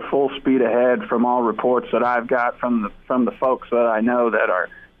 they're full speed ahead from all reports that I've got from the folks that I know that are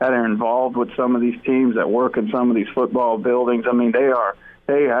involved with some of these teams, that work in some of these football buildings. I mean, they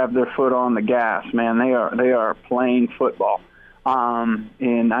have their foot on the gas, man. They are playing football.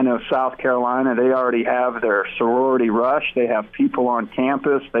 And I know South Carolina, they already have their sorority rush. They have people on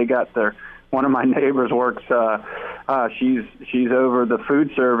campus. They got one of my neighbors works, she's over the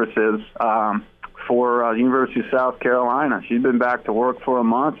food services, for University of South Carolina. She's been back to work for a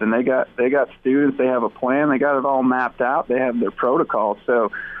month, and they got students. They have a plan. They got it all mapped out. They have their protocols.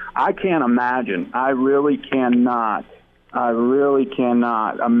 So I can't imagine. I really cannot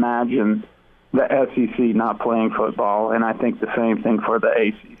imagine the SEC not playing football, and I think the same thing for the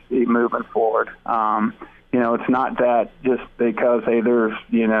ACC moving forward. It's not that just because, hey, there's,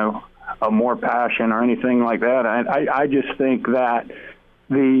 a more passion or anything like that. I just think that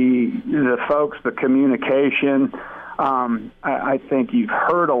the folks, the communication, I think you've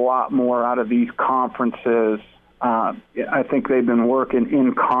heard a lot more out of these conferences. I think they've been working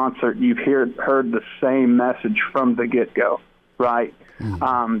in concert. You've heard the same message from the get-go, right?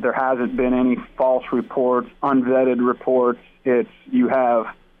 Mm-hmm. There hasn't been any false reports, unvetted reports. You have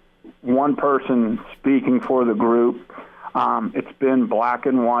one person speaking for the group. It's been black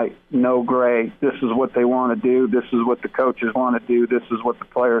and white, no gray. This is what they want to do. This is what the coaches want to do. This is what the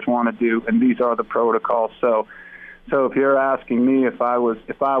players want to do, and these are the protocols. So if you're asking me if I was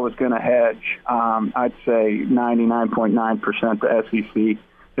going to hedge, I'd say 99.9% the SEC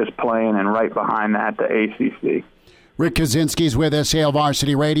is playing, and right behind that the ACC. Rick Kaczenski's with us, Hail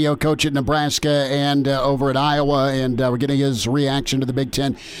Varsity Radio, coach at Nebraska and over at Iowa, and we're getting his reaction to the Big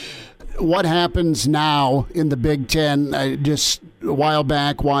Ten. What happens now in the Big Ten? I just a while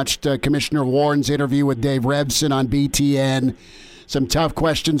back watched Commissioner Warren's interview with Dave Revson on BTN. Some tough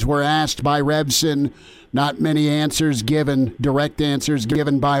questions were asked by Revson. Not many answers given, direct answers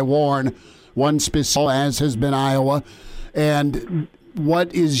given by Warren. One specific, as has been Iowa. And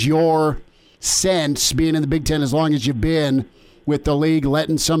what is your sense, being in the Big Ten as long as you've been, with the league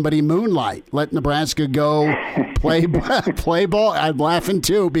letting somebody moonlight, let Nebraska go play ball? I'm laughing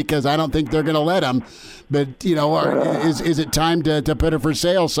too because I don't think they're going to let them. But is it time to put a for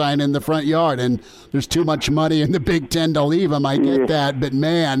sale sign in the front yard? And there's too much money in the Big Ten to leave them. I get that, but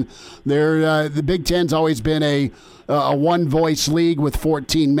man, the Big Ten's always been a one voice league with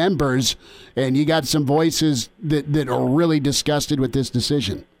 14 members, and you got some voices that are really disgusted with this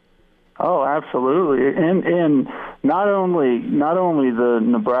decision. Oh, absolutely, and not only the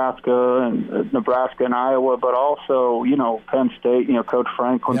Nebraska and Iowa, but also Penn State. Coach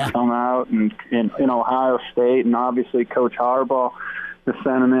Franklin's come out, and in Ohio State, and obviously Coach Harbaugh, the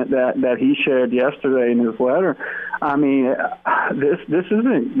sentiment that he shared yesterday in his letter. I mean, this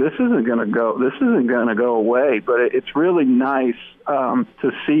isn't going to go away. But it's really nice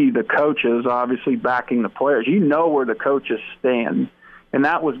to see the coaches obviously backing the players. Where the coaches stand. And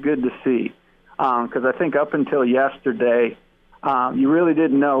that was good to see, because I think up until yesterday, you really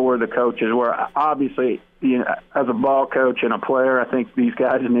didn't know where the coaches were. Obviously, as a ball coach and a player, I think these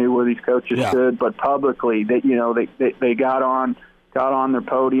guys knew where these coaches stood. But publicly, they got on their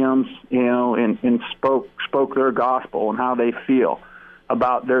podiums, and spoke their gospel and how they feel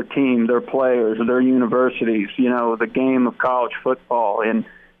about their team, their players, their universities, the game of college football,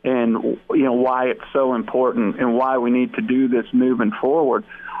 and why it's so important and why we need to do this moving forward.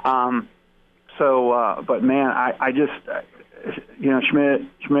 But man, I just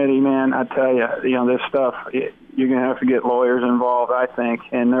Schmitty, man, I tell you, this stuff, you're going to have to get lawyers involved, I think,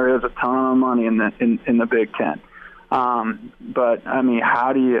 and there is a ton of money in the Big Ten. But I mean,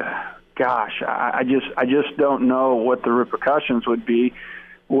 how do you? Gosh, I just don't know what the repercussions would be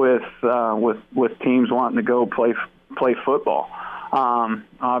with teams wanting to go play football.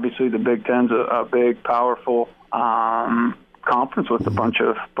 Obviously, the Big Ten's a big, powerful conference with a bunch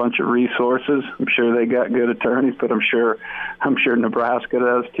of resources. I'm sure they got good attorneys, but I'm sure Nebraska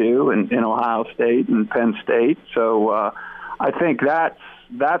does too, and Ohio State and Penn State. So I think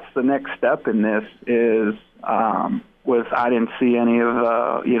that's the next step in this is. I didn't see any of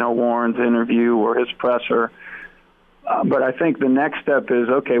Warren's interview or his presser, but I think the next step is,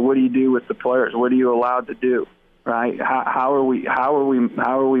 okay, what do you do with the players? What are you allowed to do? Right? How are we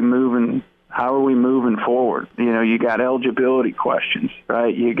moving forward? You got eligibility questions,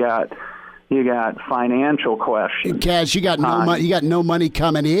 right? You got financial questions. Kaz, you got no money. You got no money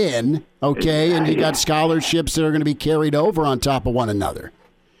coming in, okay, and you got scholarships that are going to be carried over on top of one another.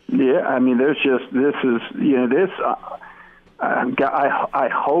 Yeah, I mean, I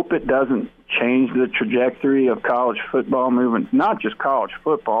hope it doesn't change the trajectory of college football moving. Not just college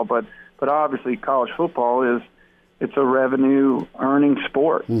football, but obviously college football it's a revenue earning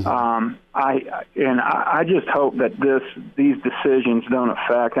sport. Mm-hmm. I just hope that these decisions don't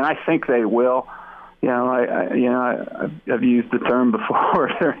affect, and I think they will. I've used the term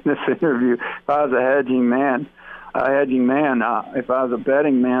before during this interview. If I was a hedging man. If I was a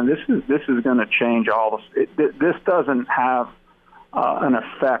betting man, this is going to change all this. This doesn't have an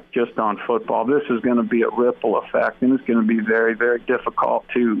effect just on football. This is going to be a ripple effect, and it's going to be very, very difficult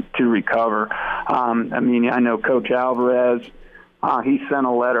to recover. I know Coach Alvarez. He sent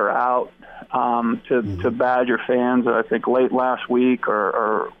a letter out to Badger fans, I think late last week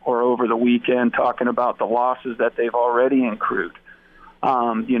or over the weekend, talking about the losses that they've already accrued.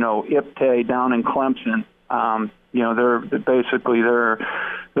 IPTAY down in Clemson. They're basically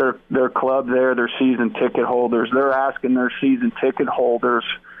their club there, their season ticket holders. They're asking their season ticket holders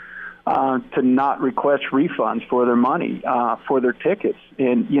to not request refunds for their money, for their tickets.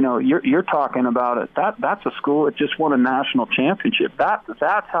 And you're talking about it. That's a school that just won a national championship. That's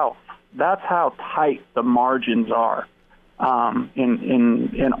how tight the margins are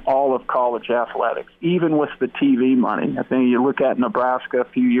in all of college athletics, even with the TV money. I think you look at Nebraska a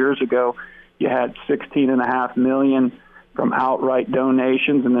few years ago. You had $16.5 million from outright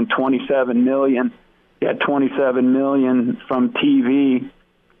donations, and then $27 million. You had $27 million from TV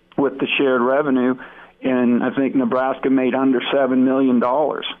with the shared revenue, and I think Nebraska made under $7 million.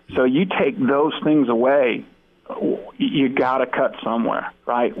 So you take those things away, you got to cut somewhere,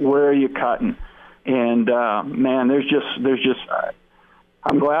 right? Where are you cutting? And there's just.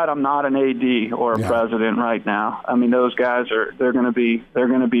 I'm glad I'm not an AD or a president right now. I mean, those guys they're going to be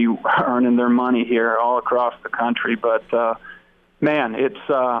earning their money here all across the country. But it's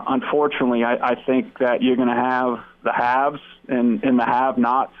unfortunately I think that you're going to have the haves and the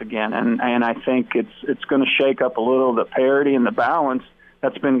have-nots again, and I think it's going to shake up a little the parity and the balance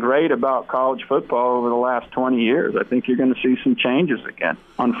that's been great about college football over the last 20 years. I think you're going to see some changes again,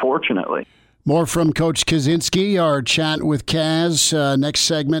 unfortunately. More from Coach Kaczenski, our chat with Kaz. Next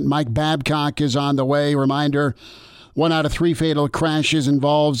segment, Mike Babcock is on the way. Reminder, 1 out of 3 fatal crashes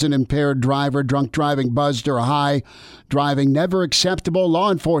involves an impaired driver. Drunk driving, buzzed or high driving, never acceptable.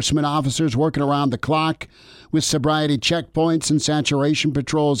 Law enforcement officers working around the clock with sobriety checkpoints and saturation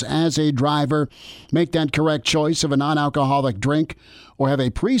patrols as a driver. Make that correct choice of a non-alcoholic drink or have a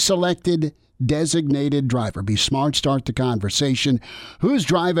pre-selected designated driver. Be smart. Start the conversation. Who's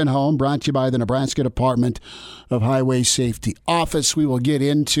driving home? Brought to you by the Nebraska Department of Highway Safety Office. We will get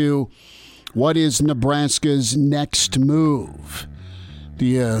into what is Nebraska's next move. Do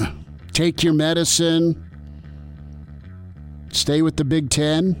you take your medicine? Stay with the Big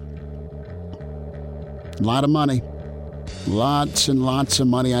Ten? A lot of money. Lots and lots of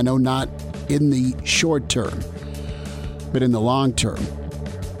money. I know not in the short term, but in the long term.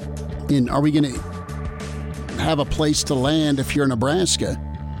 Are we going to have a place to land if you're Nebraska?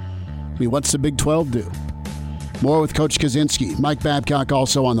 I mean, what's the Big 12 do? More with Coach Kaczenski. Mike Babcock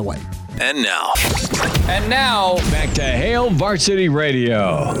also on the way. And now, back to Hail Varsity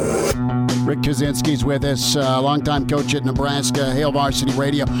Radio. Rick Kaczenski's with us, longtime coach at Nebraska, Hail Varsity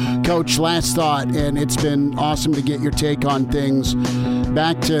Radio. Coach, last thought, and it's been awesome to get your take on things.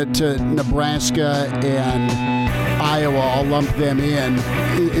 Back to Nebraska and Iowa, I'll lump them in.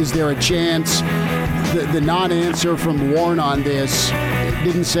 Is there a chance? The non-answer from Warren on this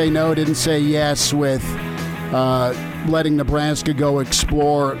didn't say no, didn't say yes with letting Nebraska go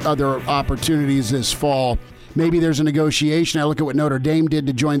explore other opportunities this fall. maybe there's a negotiation. I look at what Notre Dame did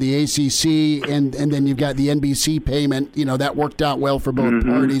to join the ACC, and then you've got the NBC payment. That worked out well for both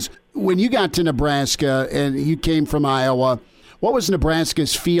parties. When you got to Nebraska and you came from Iowa, what was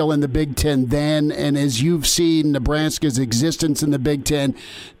Nebraska's feel in the Big Ten then? And as you've seen Nebraska's existence in the Big Ten,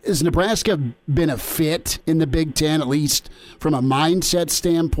 has Nebraska been a fit in the Big Ten, at least from a mindset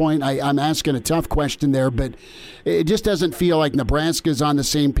standpoint? I'm asking a tough question there, but it just doesn't feel like Nebraska's on the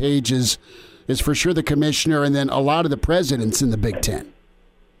same page as for sure the commissioner and then a lot of the presidents in the Big Ten.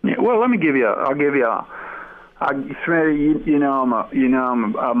 Yeah, well, let me give you. I'll give you. I'm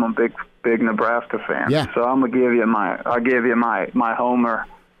a big Nebraska fan. Yeah. So I'll give you my homer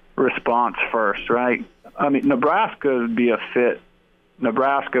response first, right? I mean, Nebraska would be a fit.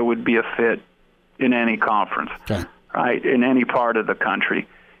 Nebraska would be a fit in any conference, okay, right? In any part of the country.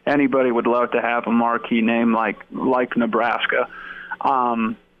 Anybody would love to have a marquee name like Nebraska.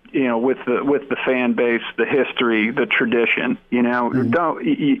 With the fan base, the history, the tradition, when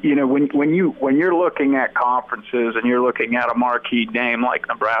you're looking at conferences and you're looking at a marquee name like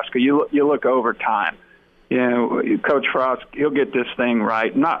Nebraska, you look over time. Coach Frost, he'll get this thing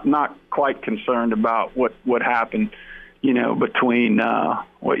right. Not quite concerned about what happened, between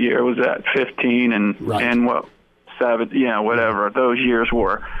what year was that, 15 and what 7, whatever those years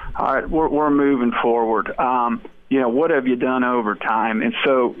were. All right, we're moving forward. What have you done over time? And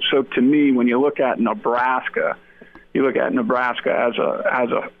so to me, when you look at Nebraska, as a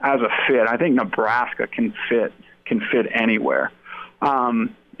fit. I think Nebraska can fit anywhere.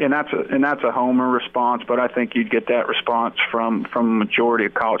 And that's a homer response, but I think you'd get that response from a majority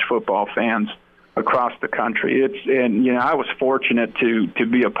of college football fans across the country. I was fortunate to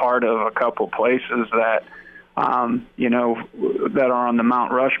be a part of a couple places that that are on the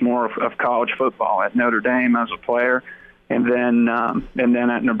Mount Rushmore of college football, at Notre Dame as a player, and then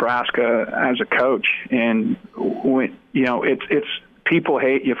at Nebraska as a coach. And it's people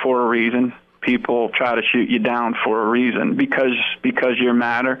hate you for a reason. People try to shoot you down for a reason because you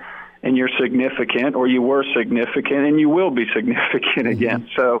matter and you're significant, or you were significant, and you will be significant again.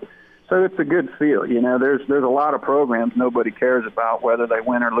 So it's a good feel. There's a lot of programs nobody cares about whether they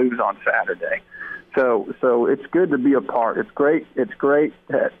win or lose on Saturday. So it's good to be a part. It's great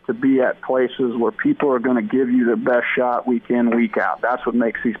to be at places where people are going to give you their best shot week in, week out. That's what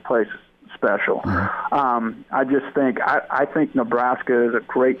makes these places special. I just think I think Nebraska is a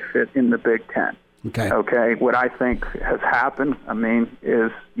great fit in the Big Ten. Okay. What I think has happened,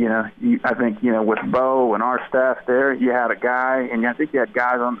 is I think with Bo and our staff there, you had a guy, and I think you had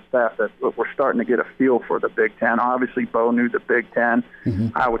guys on the staff that were starting to get a feel for the Big Ten. Obviously, Bo knew the Big Ten.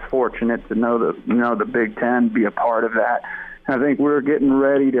 I was fortunate to know the Big Ten, be a part of that. And I think we're getting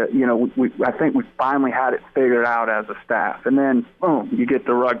ready to, I think we finally had it figured out as a staff, and then boom, you get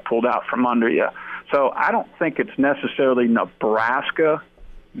the rug pulled out from under you. So I don't think it's necessarily Nebraska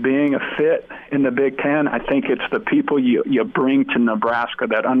being a fit in the Big Ten. I think it's the people you bring to Nebraska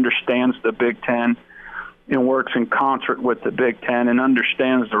that understands the Big Ten and works in concert with the Big Ten and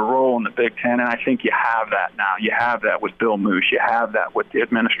understands the role in the Big Ten. And I think you have that now. You have that with Bill Moose. You have that with the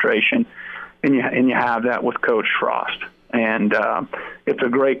administration, and you have that with Coach Frost. And it's a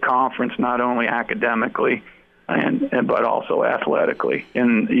great conference, not only academically, but also athletically.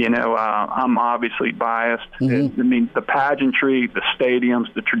 And, I'm obviously biased. The pageantry, the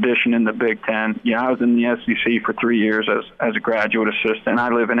stadiums, the tradition in the Big Ten. I was in the SEC for 3 years as a graduate assistant. I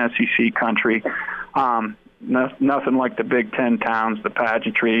live in SEC country. Nothing like the Big Ten towns, the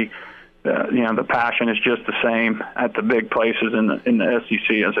pageantry. The passion is just the same at the big places in the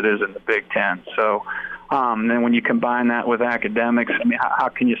SEC as it is in the Big Ten. So, then when you combine that with academics, how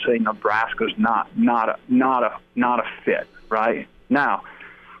can you say Nebraska's not a fit, right? Now,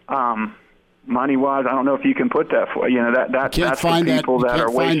 money-wise, I don't know if you can put that for that's the people that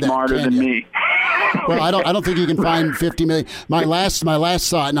are way smarter than me. Well, I don't think you can find $50 million. My last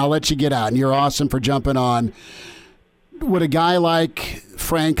thought, and I'll let you get out. And you're awesome for jumping on. Would a guy like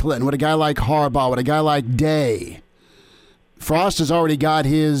Franklin, would a guy like Harbaugh, would a guy like Day? Frost has already got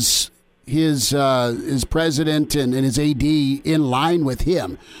his president and his AD in line with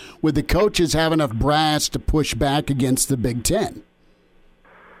him. Would the coaches have enough brass to push back against the Big Ten?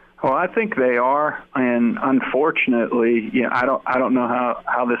 Well, I think they are, and unfortunately, I don't know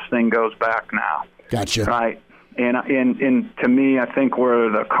how this thing goes back now. Gotcha. Right, and to me, I think where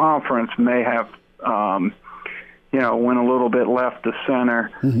the conference may have went a little bit left to center,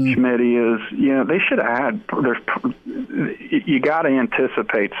 Schmitty, is, they should have had, you got to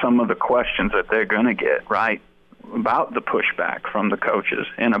anticipate some of the questions that they're going to get, right, about the pushback from the coaches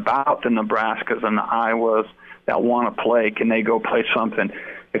and about the Nebraskas and the Iowas that want to play. Can they go play something?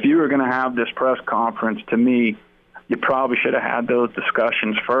 if you were going to have this press conference, to me, you probably should have had those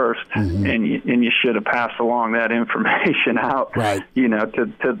discussions first, and you should have passed along that information out, right,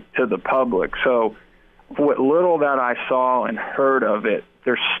 to the public. So what little that I saw and heard of it,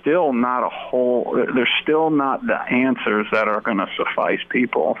 there's still not the answers that are going to suffice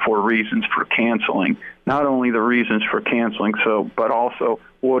people for reasons for canceling. Not only the reasons for canceling, but also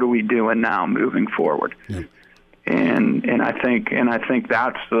what are we doing now moving forward? Yeah. And I think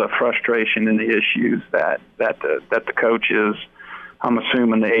that's the frustration and the issues that the coaches, I'm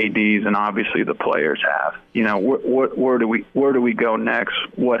assuming the ADs and obviously the players have. Where do we go next?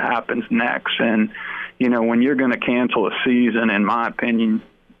 What happens next? And when you're going to cancel a season, in my opinion,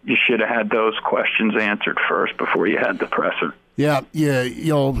 you should have had those questions answered first before you had the presser. Yeah,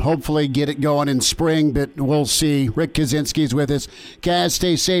 you'll hopefully get it going in spring, but we'll see. Rick Kaczenski's with us. Kaz,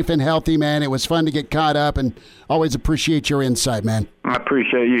 stay safe and healthy, man. It was fun to get caught up, and always appreciate your insight, man. I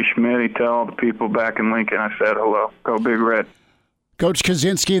appreciate you, Schmidt. Tell all the people back in Lincoln I said hello. Go Big Red. Coach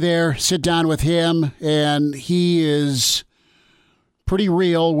Kaczenski there, sit down with him, and he is pretty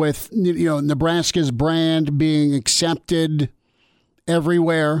real with Nebraska's brand being accepted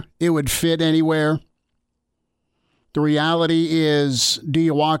everywhere. It would fit anywhere. The reality is, do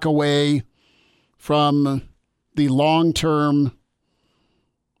you walk away from the long-term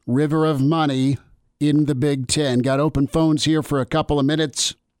river of money in the Big Ten? Got open phones here for a couple of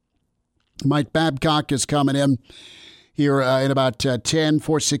minutes. Mike Babcock is coming in here in about 10,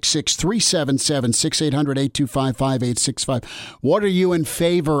 466-377, 680-825-5865. What are you in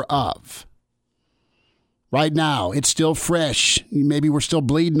favor of? Right now, it's still fresh. Maybe we're still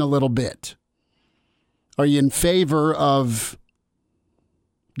bleeding a little bit. Are you in favor of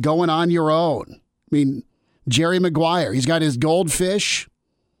going on your own? I mean, Jerry Maguire, he's got his goldfish.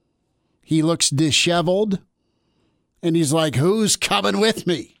 He looks disheveled. And he's like, who's coming with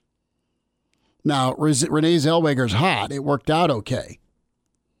me? Now, Renee Zellweger's hot. It worked out okay.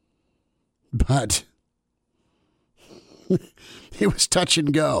 But it was touch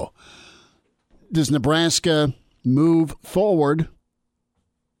and go. Does Nebraska move forward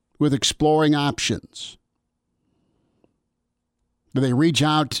with exploring options? Do they reach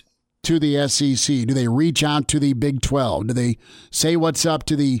out to the SEC? Do they reach out to the Big 12? Do they say what's up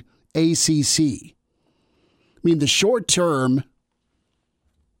to the ACC? I mean, the short term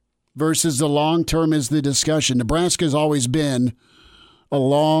versus the long term is the discussion. Nebraska's always been a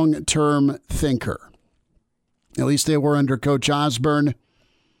long-term thinker. At least they were under Coach Osborne.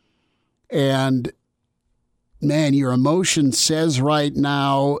 And, man, your emotion says right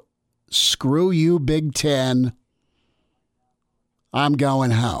now, screw you, Big Ten. I'm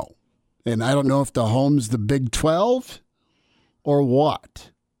going how? And I don't know if the home's the Big 12 or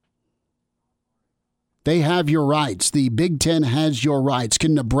what. They have your rights. The Big Ten has your rights.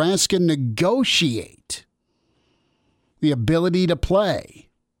 Can Nebraska negotiate the ability to play?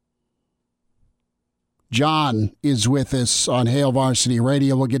 John is with us on Hail Varsity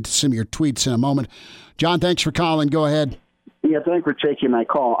Radio. We'll get to some of your tweets in a moment. John, thanks for calling. Go ahead. Yeah, thanks for taking my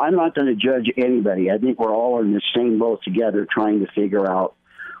call. I'm not going to judge anybody. I think we're all in the same boat together trying to figure out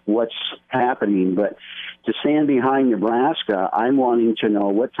what's happening. But to stand behind Nebraska, I'm wanting to know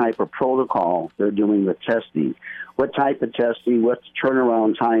what type of protocol they're doing with testing. What type of testing, what the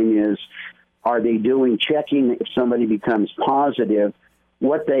turnaround time is. Are they doing checking if somebody becomes positive?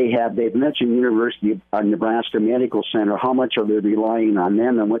 What they have, they've mentioned University of Nebraska Medical Center. How much are they relying on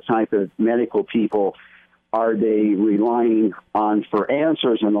them, and what type of medical people are they relying on for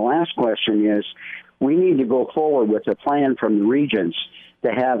answers? And the last question is, we need to go forward with a plan from the regions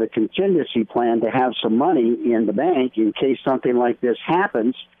to have a contingency plan, to have some money in the bank in case something like this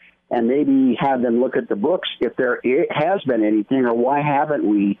happens, and maybe have them look at the books if there has been anything, or why haven't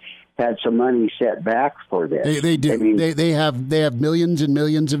we had some money set back for this? They do. I mean, they have millions and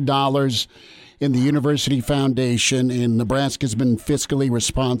millions of dollars in the University Foundation, and Nebraska's been fiscally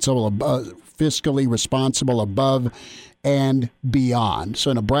responsible above and beyond.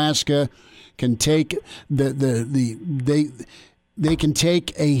 So Nebraska can take they can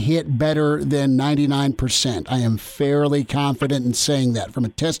take a hit better than 99%. I am fairly confident in saying that. From a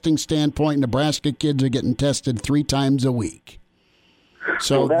testing standpoint, Nebraska kids are getting tested 3 times a week.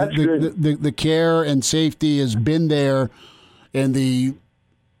 So the care and safety has been there, and the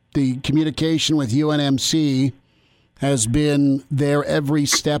communication with UNMC has been there every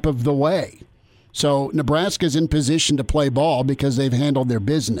step of the way. So Nebraska's in position to play ball because they've handled their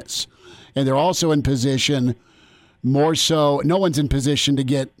business. And they're also in position, more so, no one's in position to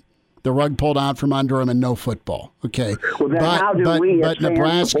get the rug pulled out from under them and no football. Okay. Well, then how do we but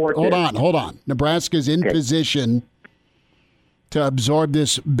Nebraska, hold on. Nebraska's in position to absorb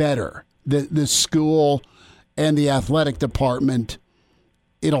this better. The school and the athletic department,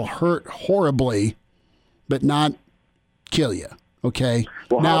 it'll hurt horribly, but not kill you. Okay.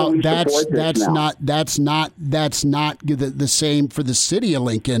 Well, now that's not the same for the city of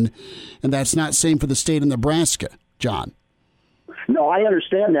Lincoln, and that's not same for the state of Nebraska, John. No, I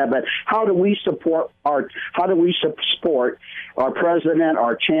understand that, but how do we support our president,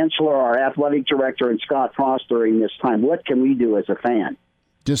 our chancellor, our athletic director, and Scott Frost during this time? What can we do as a fan?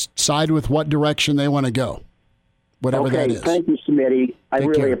 Just side with what direction they want to go, whatever that is. Okay, thank you, Smitty. I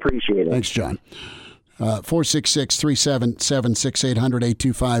really appreciate it. Thanks, John.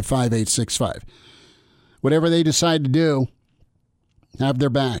 466-377-6800-825-5865. Whatever they decide to do, have their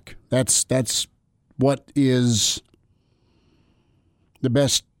back. That's what is the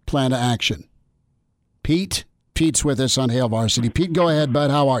best plan of action. Pete's with us on Hail Varsity. Pete, go ahead,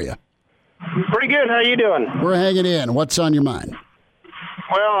 bud. How are you? Pretty good. How you doing? We're hanging in. What's on your mind?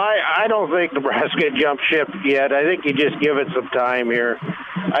 Well, I don't think Nebraska jumped ship yet. I think you just give it some time here.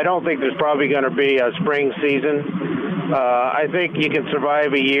 I don't think there's probably going to be a spring season. I think you can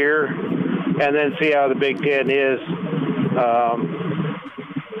survive a year and then see how the Big Ten is.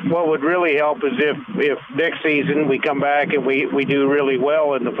 What would really help is if next season we come back and we do really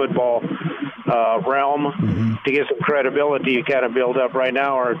well in the football realm to get some credibility you kind of build up. Right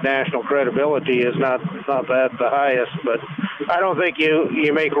now our national credibility is not that the highest, but I don't think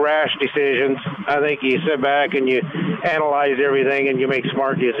you make rash decisions. I think you sit back and you analyze everything and you make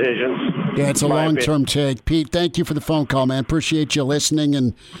smart decisions. Yeah, it's a long-term take. Pete, thank you for the phone call, man. Appreciate you listening.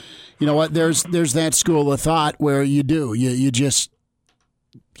 And you know what? There's that school of thought where you do. You just,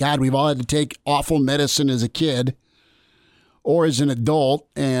 God, we've all had to take awful medicine as a kid or as an adult,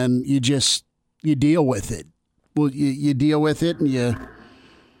 and you deal with it. Well, you deal with it and you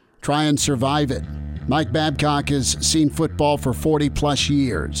try and survive it. Mike Babcock has seen football for 40-plus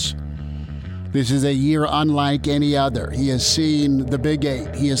years. This is a year unlike any other. He has seen the Big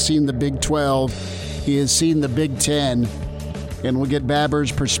 8. He has seen the Big 12. He has seen the Big 10. And we'll get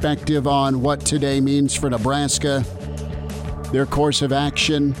Babber's perspective on what today means for Nebraska, their course of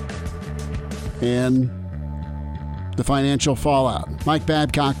action, and the financial fallout. Mike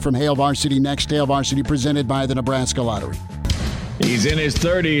Babcock from Hail Varsity next. Hail Varsity presented by the Nebraska Lottery. He's in his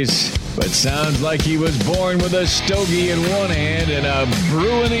 30s, but sounds like he was born with a stogie in one hand and a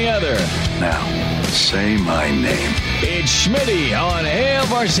brew in the other. Now, say my name. It's Schmitty on Hail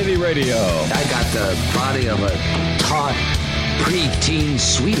Varsity Radio. I got the body of a taut, preteen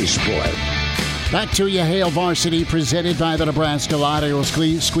Swedish boy. Back to you, Hail Varsity, presented by the Nebraska Lottery. We'll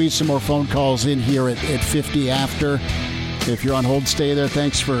squeeze some more phone calls in here at 50 after. If you're on hold, stay there.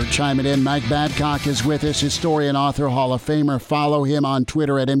 Thanks for chiming in. Mike Babcock is with us, historian, author, Hall of Famer. Follow him on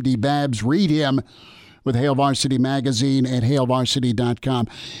Twitter at MDBabs. Read him with Hail Varsity Magazine at hailvarsity.com.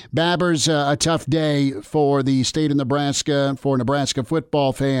 Babbers, a tough day for the state of Nebraska, for Nebraska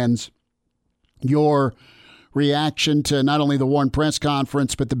football fans. Your reaction to not only the Warren press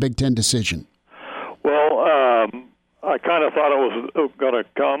conference, but the Big Ten decision. Well, I kind of thought it was going to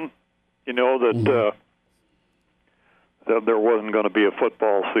come, that there wasn't going to be a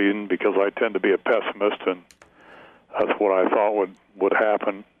football season because I tend to be a pessimist, and that's what I thought would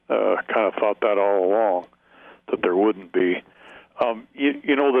happen. Kind of thought that all along, that there wouldn't be.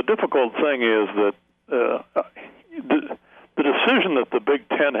 The difficult thing is that the decision that the Big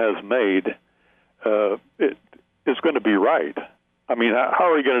Ten has made it is going to be right. I mean,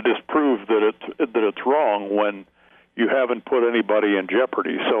 how are you going to disprove that it's wrong when you haven't put anybody in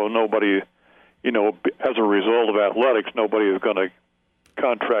jeopardy? So nobody, as a result of athletics, nobody is going to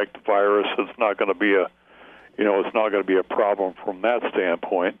contract the virus. It's not going to be it's not going to be a problem from that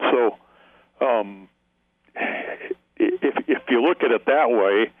standpoint. So, if you look at it that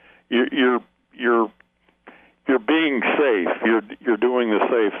way, you're being safe. You're doing the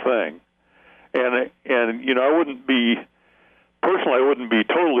safe thing, and I wouldn't be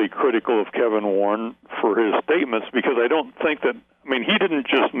totally critical of Kevin Warren for his statements, because I don't think that. I mean, he didn't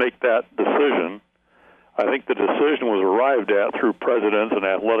just make that decision. I think the decision was arrived at through presidents and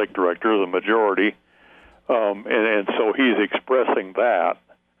athletic directors, the majority. And so he's expressing that,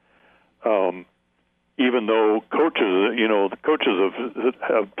 even though the coaches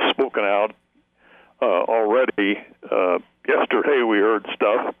have spoken out already. Yesterday we heard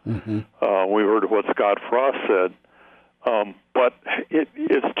stuff. Mm-hmm. We heard what Scott Frost said, but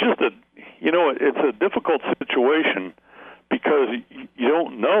it's just it's a difficult situation because you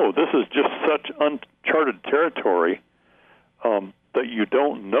don't know. This is just such uncharted territory that you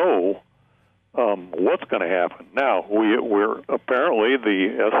don't know what's going to happen. Now, we're apparently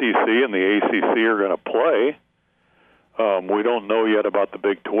the SEC and the ACC are going to play. We don't know yet about the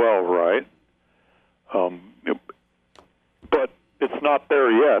Big 12, right? But it's not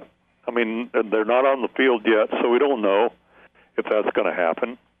there yet. I mean, they're not on the field yet, so we don't know if that's going to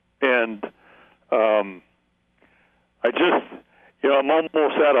happen. And I just, I'm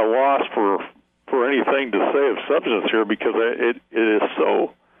almost at a loss for anything to say of substance here, because it is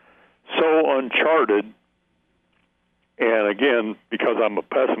so uncharted. And again, because I'm a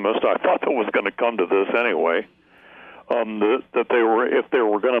pessimist, I thought that was going to come to this anyway. That if they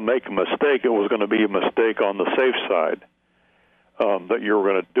were going to make a mistake, it was going to be a mistake on the safe side. That you were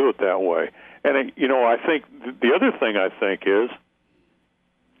going to do it that way. And I think the other thing I think is,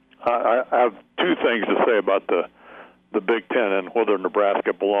 I have two things to say about the Big Ten and whether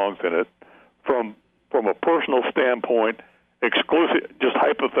Nebraska belongs in it. From a personal standpoint, exclusive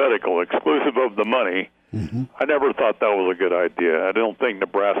of the money. Mm-hmm. I never thought that was a good idea. I don't think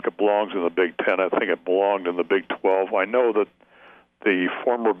Nebraska belongs in the Big Ten. I think it belonged in the Big 12. I know that the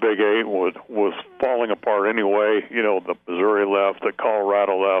former Big 8 was falling apart anyway. The Missouri left, the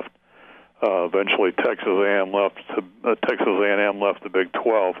Colorado left, eventually Texas A&M left the Big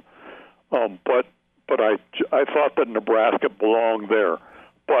 12. But I thought that Nebraska belonged there.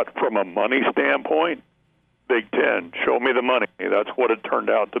 But from a money standpoint, Big Ten, show me the money. That's what it turned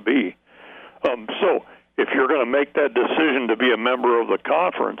out to be. So if you're going to make that decision to be a member of the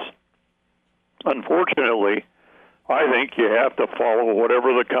conference, unfortunately, I think you have to follow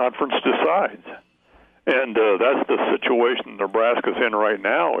whatever the conference decides. And that's the situation Nebraska's in right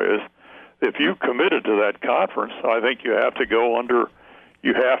now, is if you committed to that conference, I think you have to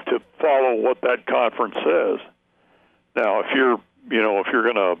follow what that conference says. Now, if you're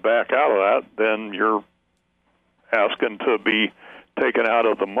going to back out of that, then you're asking to be taken out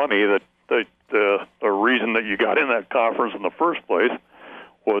of the money that the reason that you got in that conference in the first place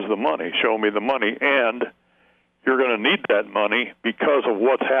was the money. Show me the money. And you're going to need that money because of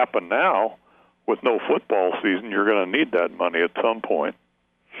what's happened now with no football season. You're going to need that money at some point.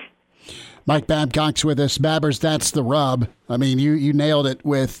 Mike Babcock's with us. Babbers, that's the rub. I mean, you nailed it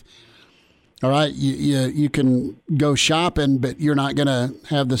with, all right, you can go shopping, but you're not going to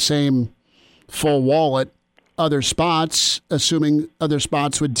have the same full wallet other spots, assuming other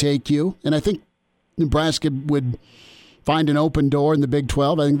spots would take you. And I think Nebraska would find an open door in the Big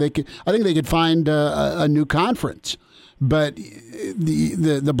 12. I think they could find a new conference. But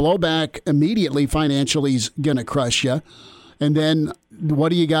the blowback immediately financially is going to crush you. And then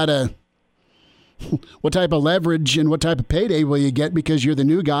what type of leverage and what type of payday will you get because you're the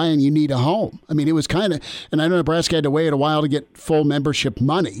new guy and you need a home? I mean, it was kind of, and I know Nebraska had to wait a while to get full membership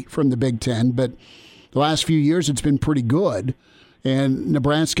money from the Big Ten, but the last few years it's been pretty good. And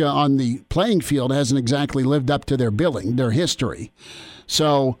Nebraska on the playing field hasn't exactly lived up to their billing, their history.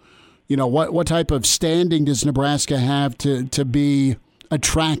 So, what type of standing does Nebraska have to be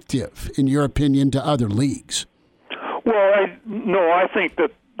attractive, in your opinion, to other leagues? Well, I think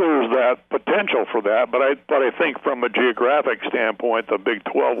that there's that potential for that, but I think from a geographic standpoint, the Big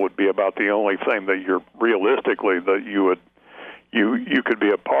 12 would be about the only thing that you're realistically that you could be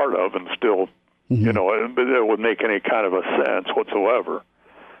a part of and still, it would make any kind of a sense whatsoever.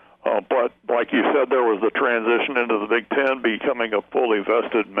 But like you said, there was the transition into the Big Ten, becoming a fully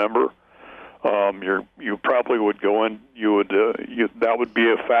vested member. You probably would go in. That would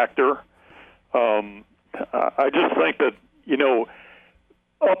be a factor. I just think that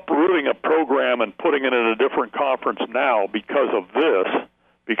uprooting a program and putting it in a different conference now because of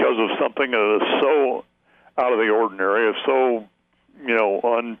something that is so out of the ordinary, is so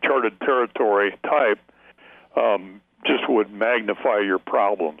uncharted territory type, just would magnify your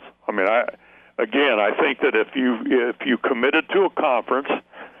problems. I mean, I think that if you committed to a conference,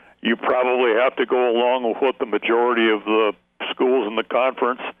 you probably have to go along with what the majority of the schools in the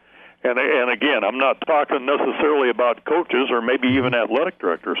conference. And again, I'm not talking necessarily about coaches or maybe even athletic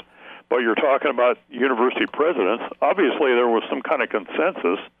directors, but you're talking about university presidents. Obviously, there was some kind of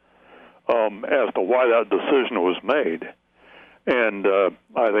consensus as to why that decision was made. And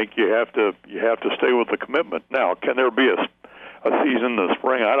I think you have to stay with the commitment. Now, can there be a season in the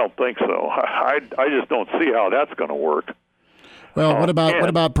spring? I don't think so. I just don't see how that's going to work. Well, what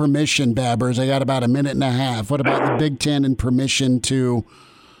about permission, Babbers? I got about a minute and a half. What about the Big Ten and permission to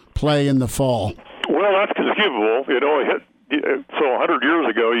play in the fall? Well, that's conceivable. So 100 years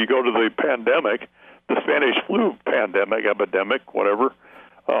ago, you go to the pandemic, the Spanish flu epidemic, whatever.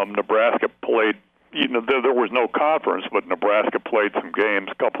 Nebraska played. There was no conference, but Nebraska played some games,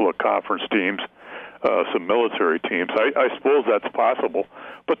 a couple of conference teams, some military teams. I suppose that's possible.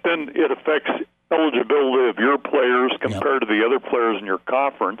 But then it affects eligibility of your players compared to the other players in your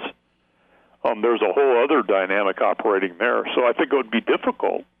conference. There's a whole other dynamic operating there. So I think it would be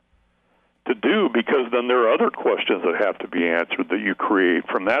difficult to do, because then there are other questions that have to be answered that you create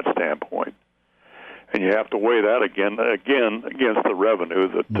from that standpoint. And you have to weigh that again against the revenue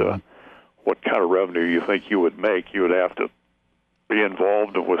that what kind of revenue you think you would make. You would have to be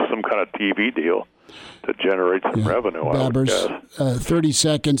involved with some kind of TV deal to generate some revenue. Babbers, 30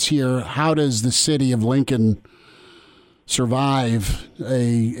 seconds here. How does the city of Lincoln survive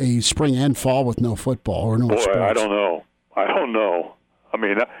a spring and fall with no football or no sports? I don't know. I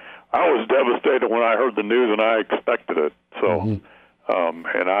mean, I was devastated when I heard the news, and I expected it. So,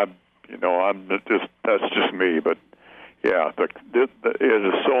 that's just me. But yeah, it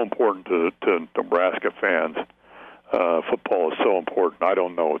is so important to Nebraska fans. Football is so important. I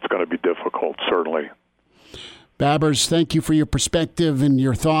don't know. It's going to be difficult, certainly. Babbers, thank you for your perspective and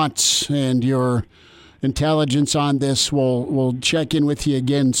your thoughts and your intelligence on this. We'll check in with you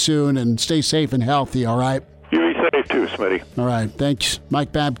again soon, and stay safe and healthy, all right? You be safe too, Smitty. All right, thanks.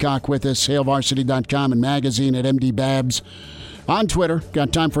 Mike Babcock with us, HailVarsity.com and magazine at MDBabs. On Twitter,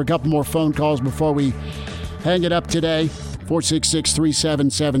 got time for a couple more phone calls before we hang it up today.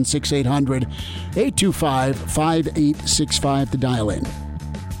 466-377-6800, 825-5865 to dial in.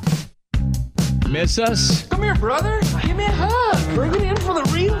 Miss us? Come here, brother. Give me a hug. Bring it in for the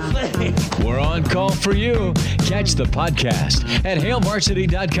real thing. We're on call for you. Catch the podcast at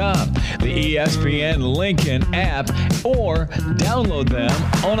HailVarsity.com, the ESPN Lincoln app, or download them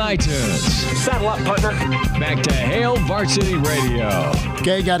on iTunes. Saddle up, partner. Back to Hail Varsity Radio.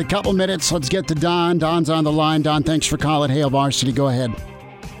 Okay, got a couple minutes. Let's get to Don. Don's on the line. Don, thanks for calling Hail Varsity. Go ahead.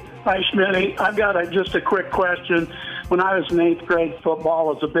 Hi, Schmitty. I've got just a quick question. When I was in 8th grade, football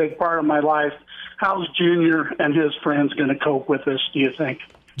was a big part of my life. How's Junior and his friends going to cope with this, do you think?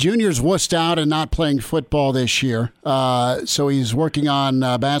 Junior's wussed out and not playing football this year. So he's working on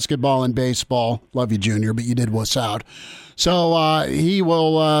basketball and baseball. Love you, Junior, but you did wuss out. So he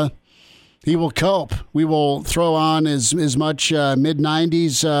will cope. We will throw on as much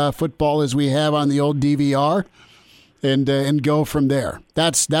mid-90s football as we have on the old DVR and go from there.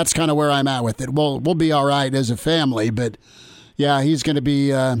 That's kind of where I'm at with it. We'll be all right as a family, but yeah, he's going to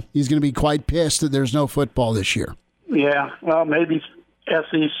be quite pissed that there's no football this year. Yeah, well, maybe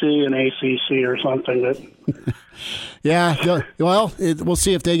SEC and ACC or something. Yeah, well, we'll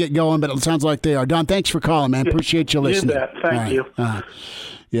see if they get going, but it sounds like they are. Don, thanks for calling, man. Appreciate you listening. You bet. Thank you.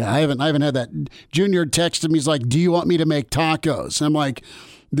 Yeah, I haven't had that. Junior texted me. He's like, "Do you want me to make tacos?" I'm like,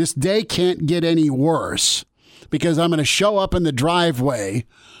 "This day can't get any worse because I'm going to show up in the driveway.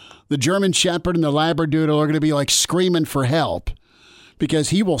 The German Shepherd and the Labradoodle are going to be like screaming for help because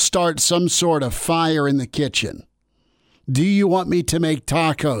he will start some sort of fire in the kitchen. Do you want me to make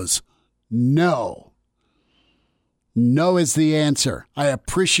tacos? No. No is the answer. I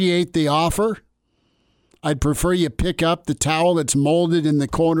appreciate the offer. I'd prefer you pick up the towel that's molded in the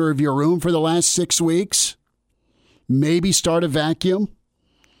corner of your room for the last 6 weeks. Maybe start a vacuum.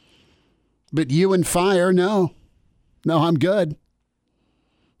 But you and fire, no. No, I'm good.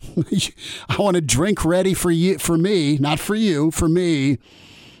 I want a drink ready for me, not for you, for me,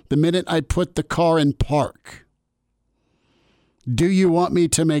 the minute I put the car in park. Do you want me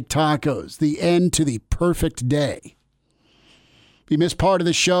to make tacos? The end to the perfect day. If you missed part of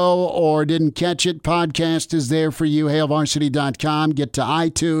the show or didn't catch it, podcast is there for you, HailVarsity.com. Get to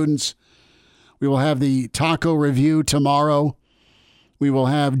iTunes. We will have the taco review tomorrow. We will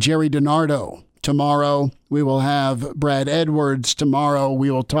have Jerry DiNardo tomorrow. We will have Brad Edwards tomorrow.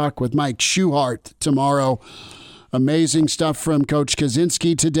 We will talk with Mike Schuhart tomorrow. Amazing stuff from Coach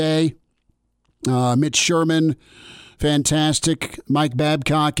Kaczenski today. Mitch Sherman, fantastic. Mike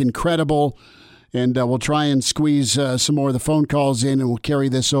Babcock, incredible. And we'll try and squeeze some more of the phone calls in, and we'll carry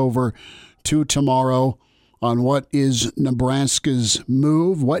this over to tomorrow on what is Nebraska's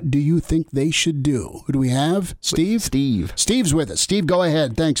move. What do you think they should do? Who do we have? Steve? Steve's with us. Steve, go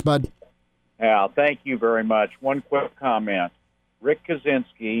ahead. Thanks, bud. Yeah, thank you very much. One quick comment. Rick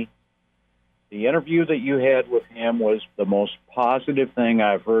Kaczenski, the interview that you had with him was the most positive thing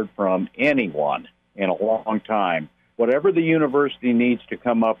I've heard from anyone in a long time. Whatever the university needs to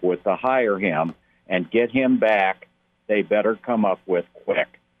come up with to hire him and get him back, they better come up with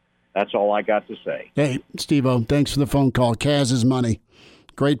quick. That's all I got to say. Hey, Steve-O, thanks for the phone call. Kaz is money.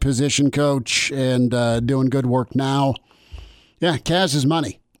 Great position coach and doing good work now. Yeah, Kaz is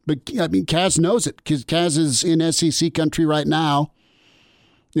money. But, I mean, Kaz knows it because Kaz is in SEC country right now.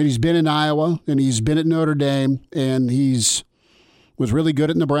 And he's been in Iowa, and he's been at Notre Dame, and was really good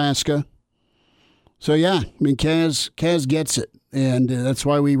at Nebraska. So, yeah, I mean, Kaz gets it. And that's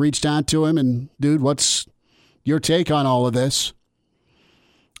why we reached out to him. And, dude, what's your take on all of this?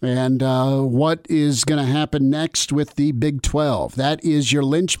 And what is going to happen next with the Big 12? That is your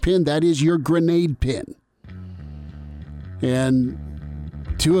linchpin. That is your grenade pin. And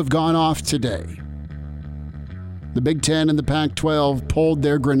two have gone off today. The Big 10 and the Pac-12 pulled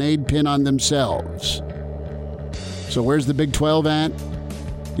their grenade pin on themselves. So where's the Big 12 at?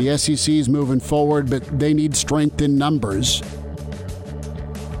 The SEC is moving forward, but they need strength in numbers.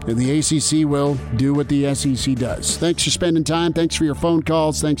 And the ACC will do what the SEC does. Thanks for spending time. Thanks for your phone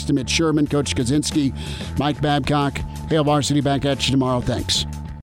calls. Thanks to Mitch Sherman, Coach Kaczenski, Mike Babcock. Hail Varsity back at you tomorrow. Thanks.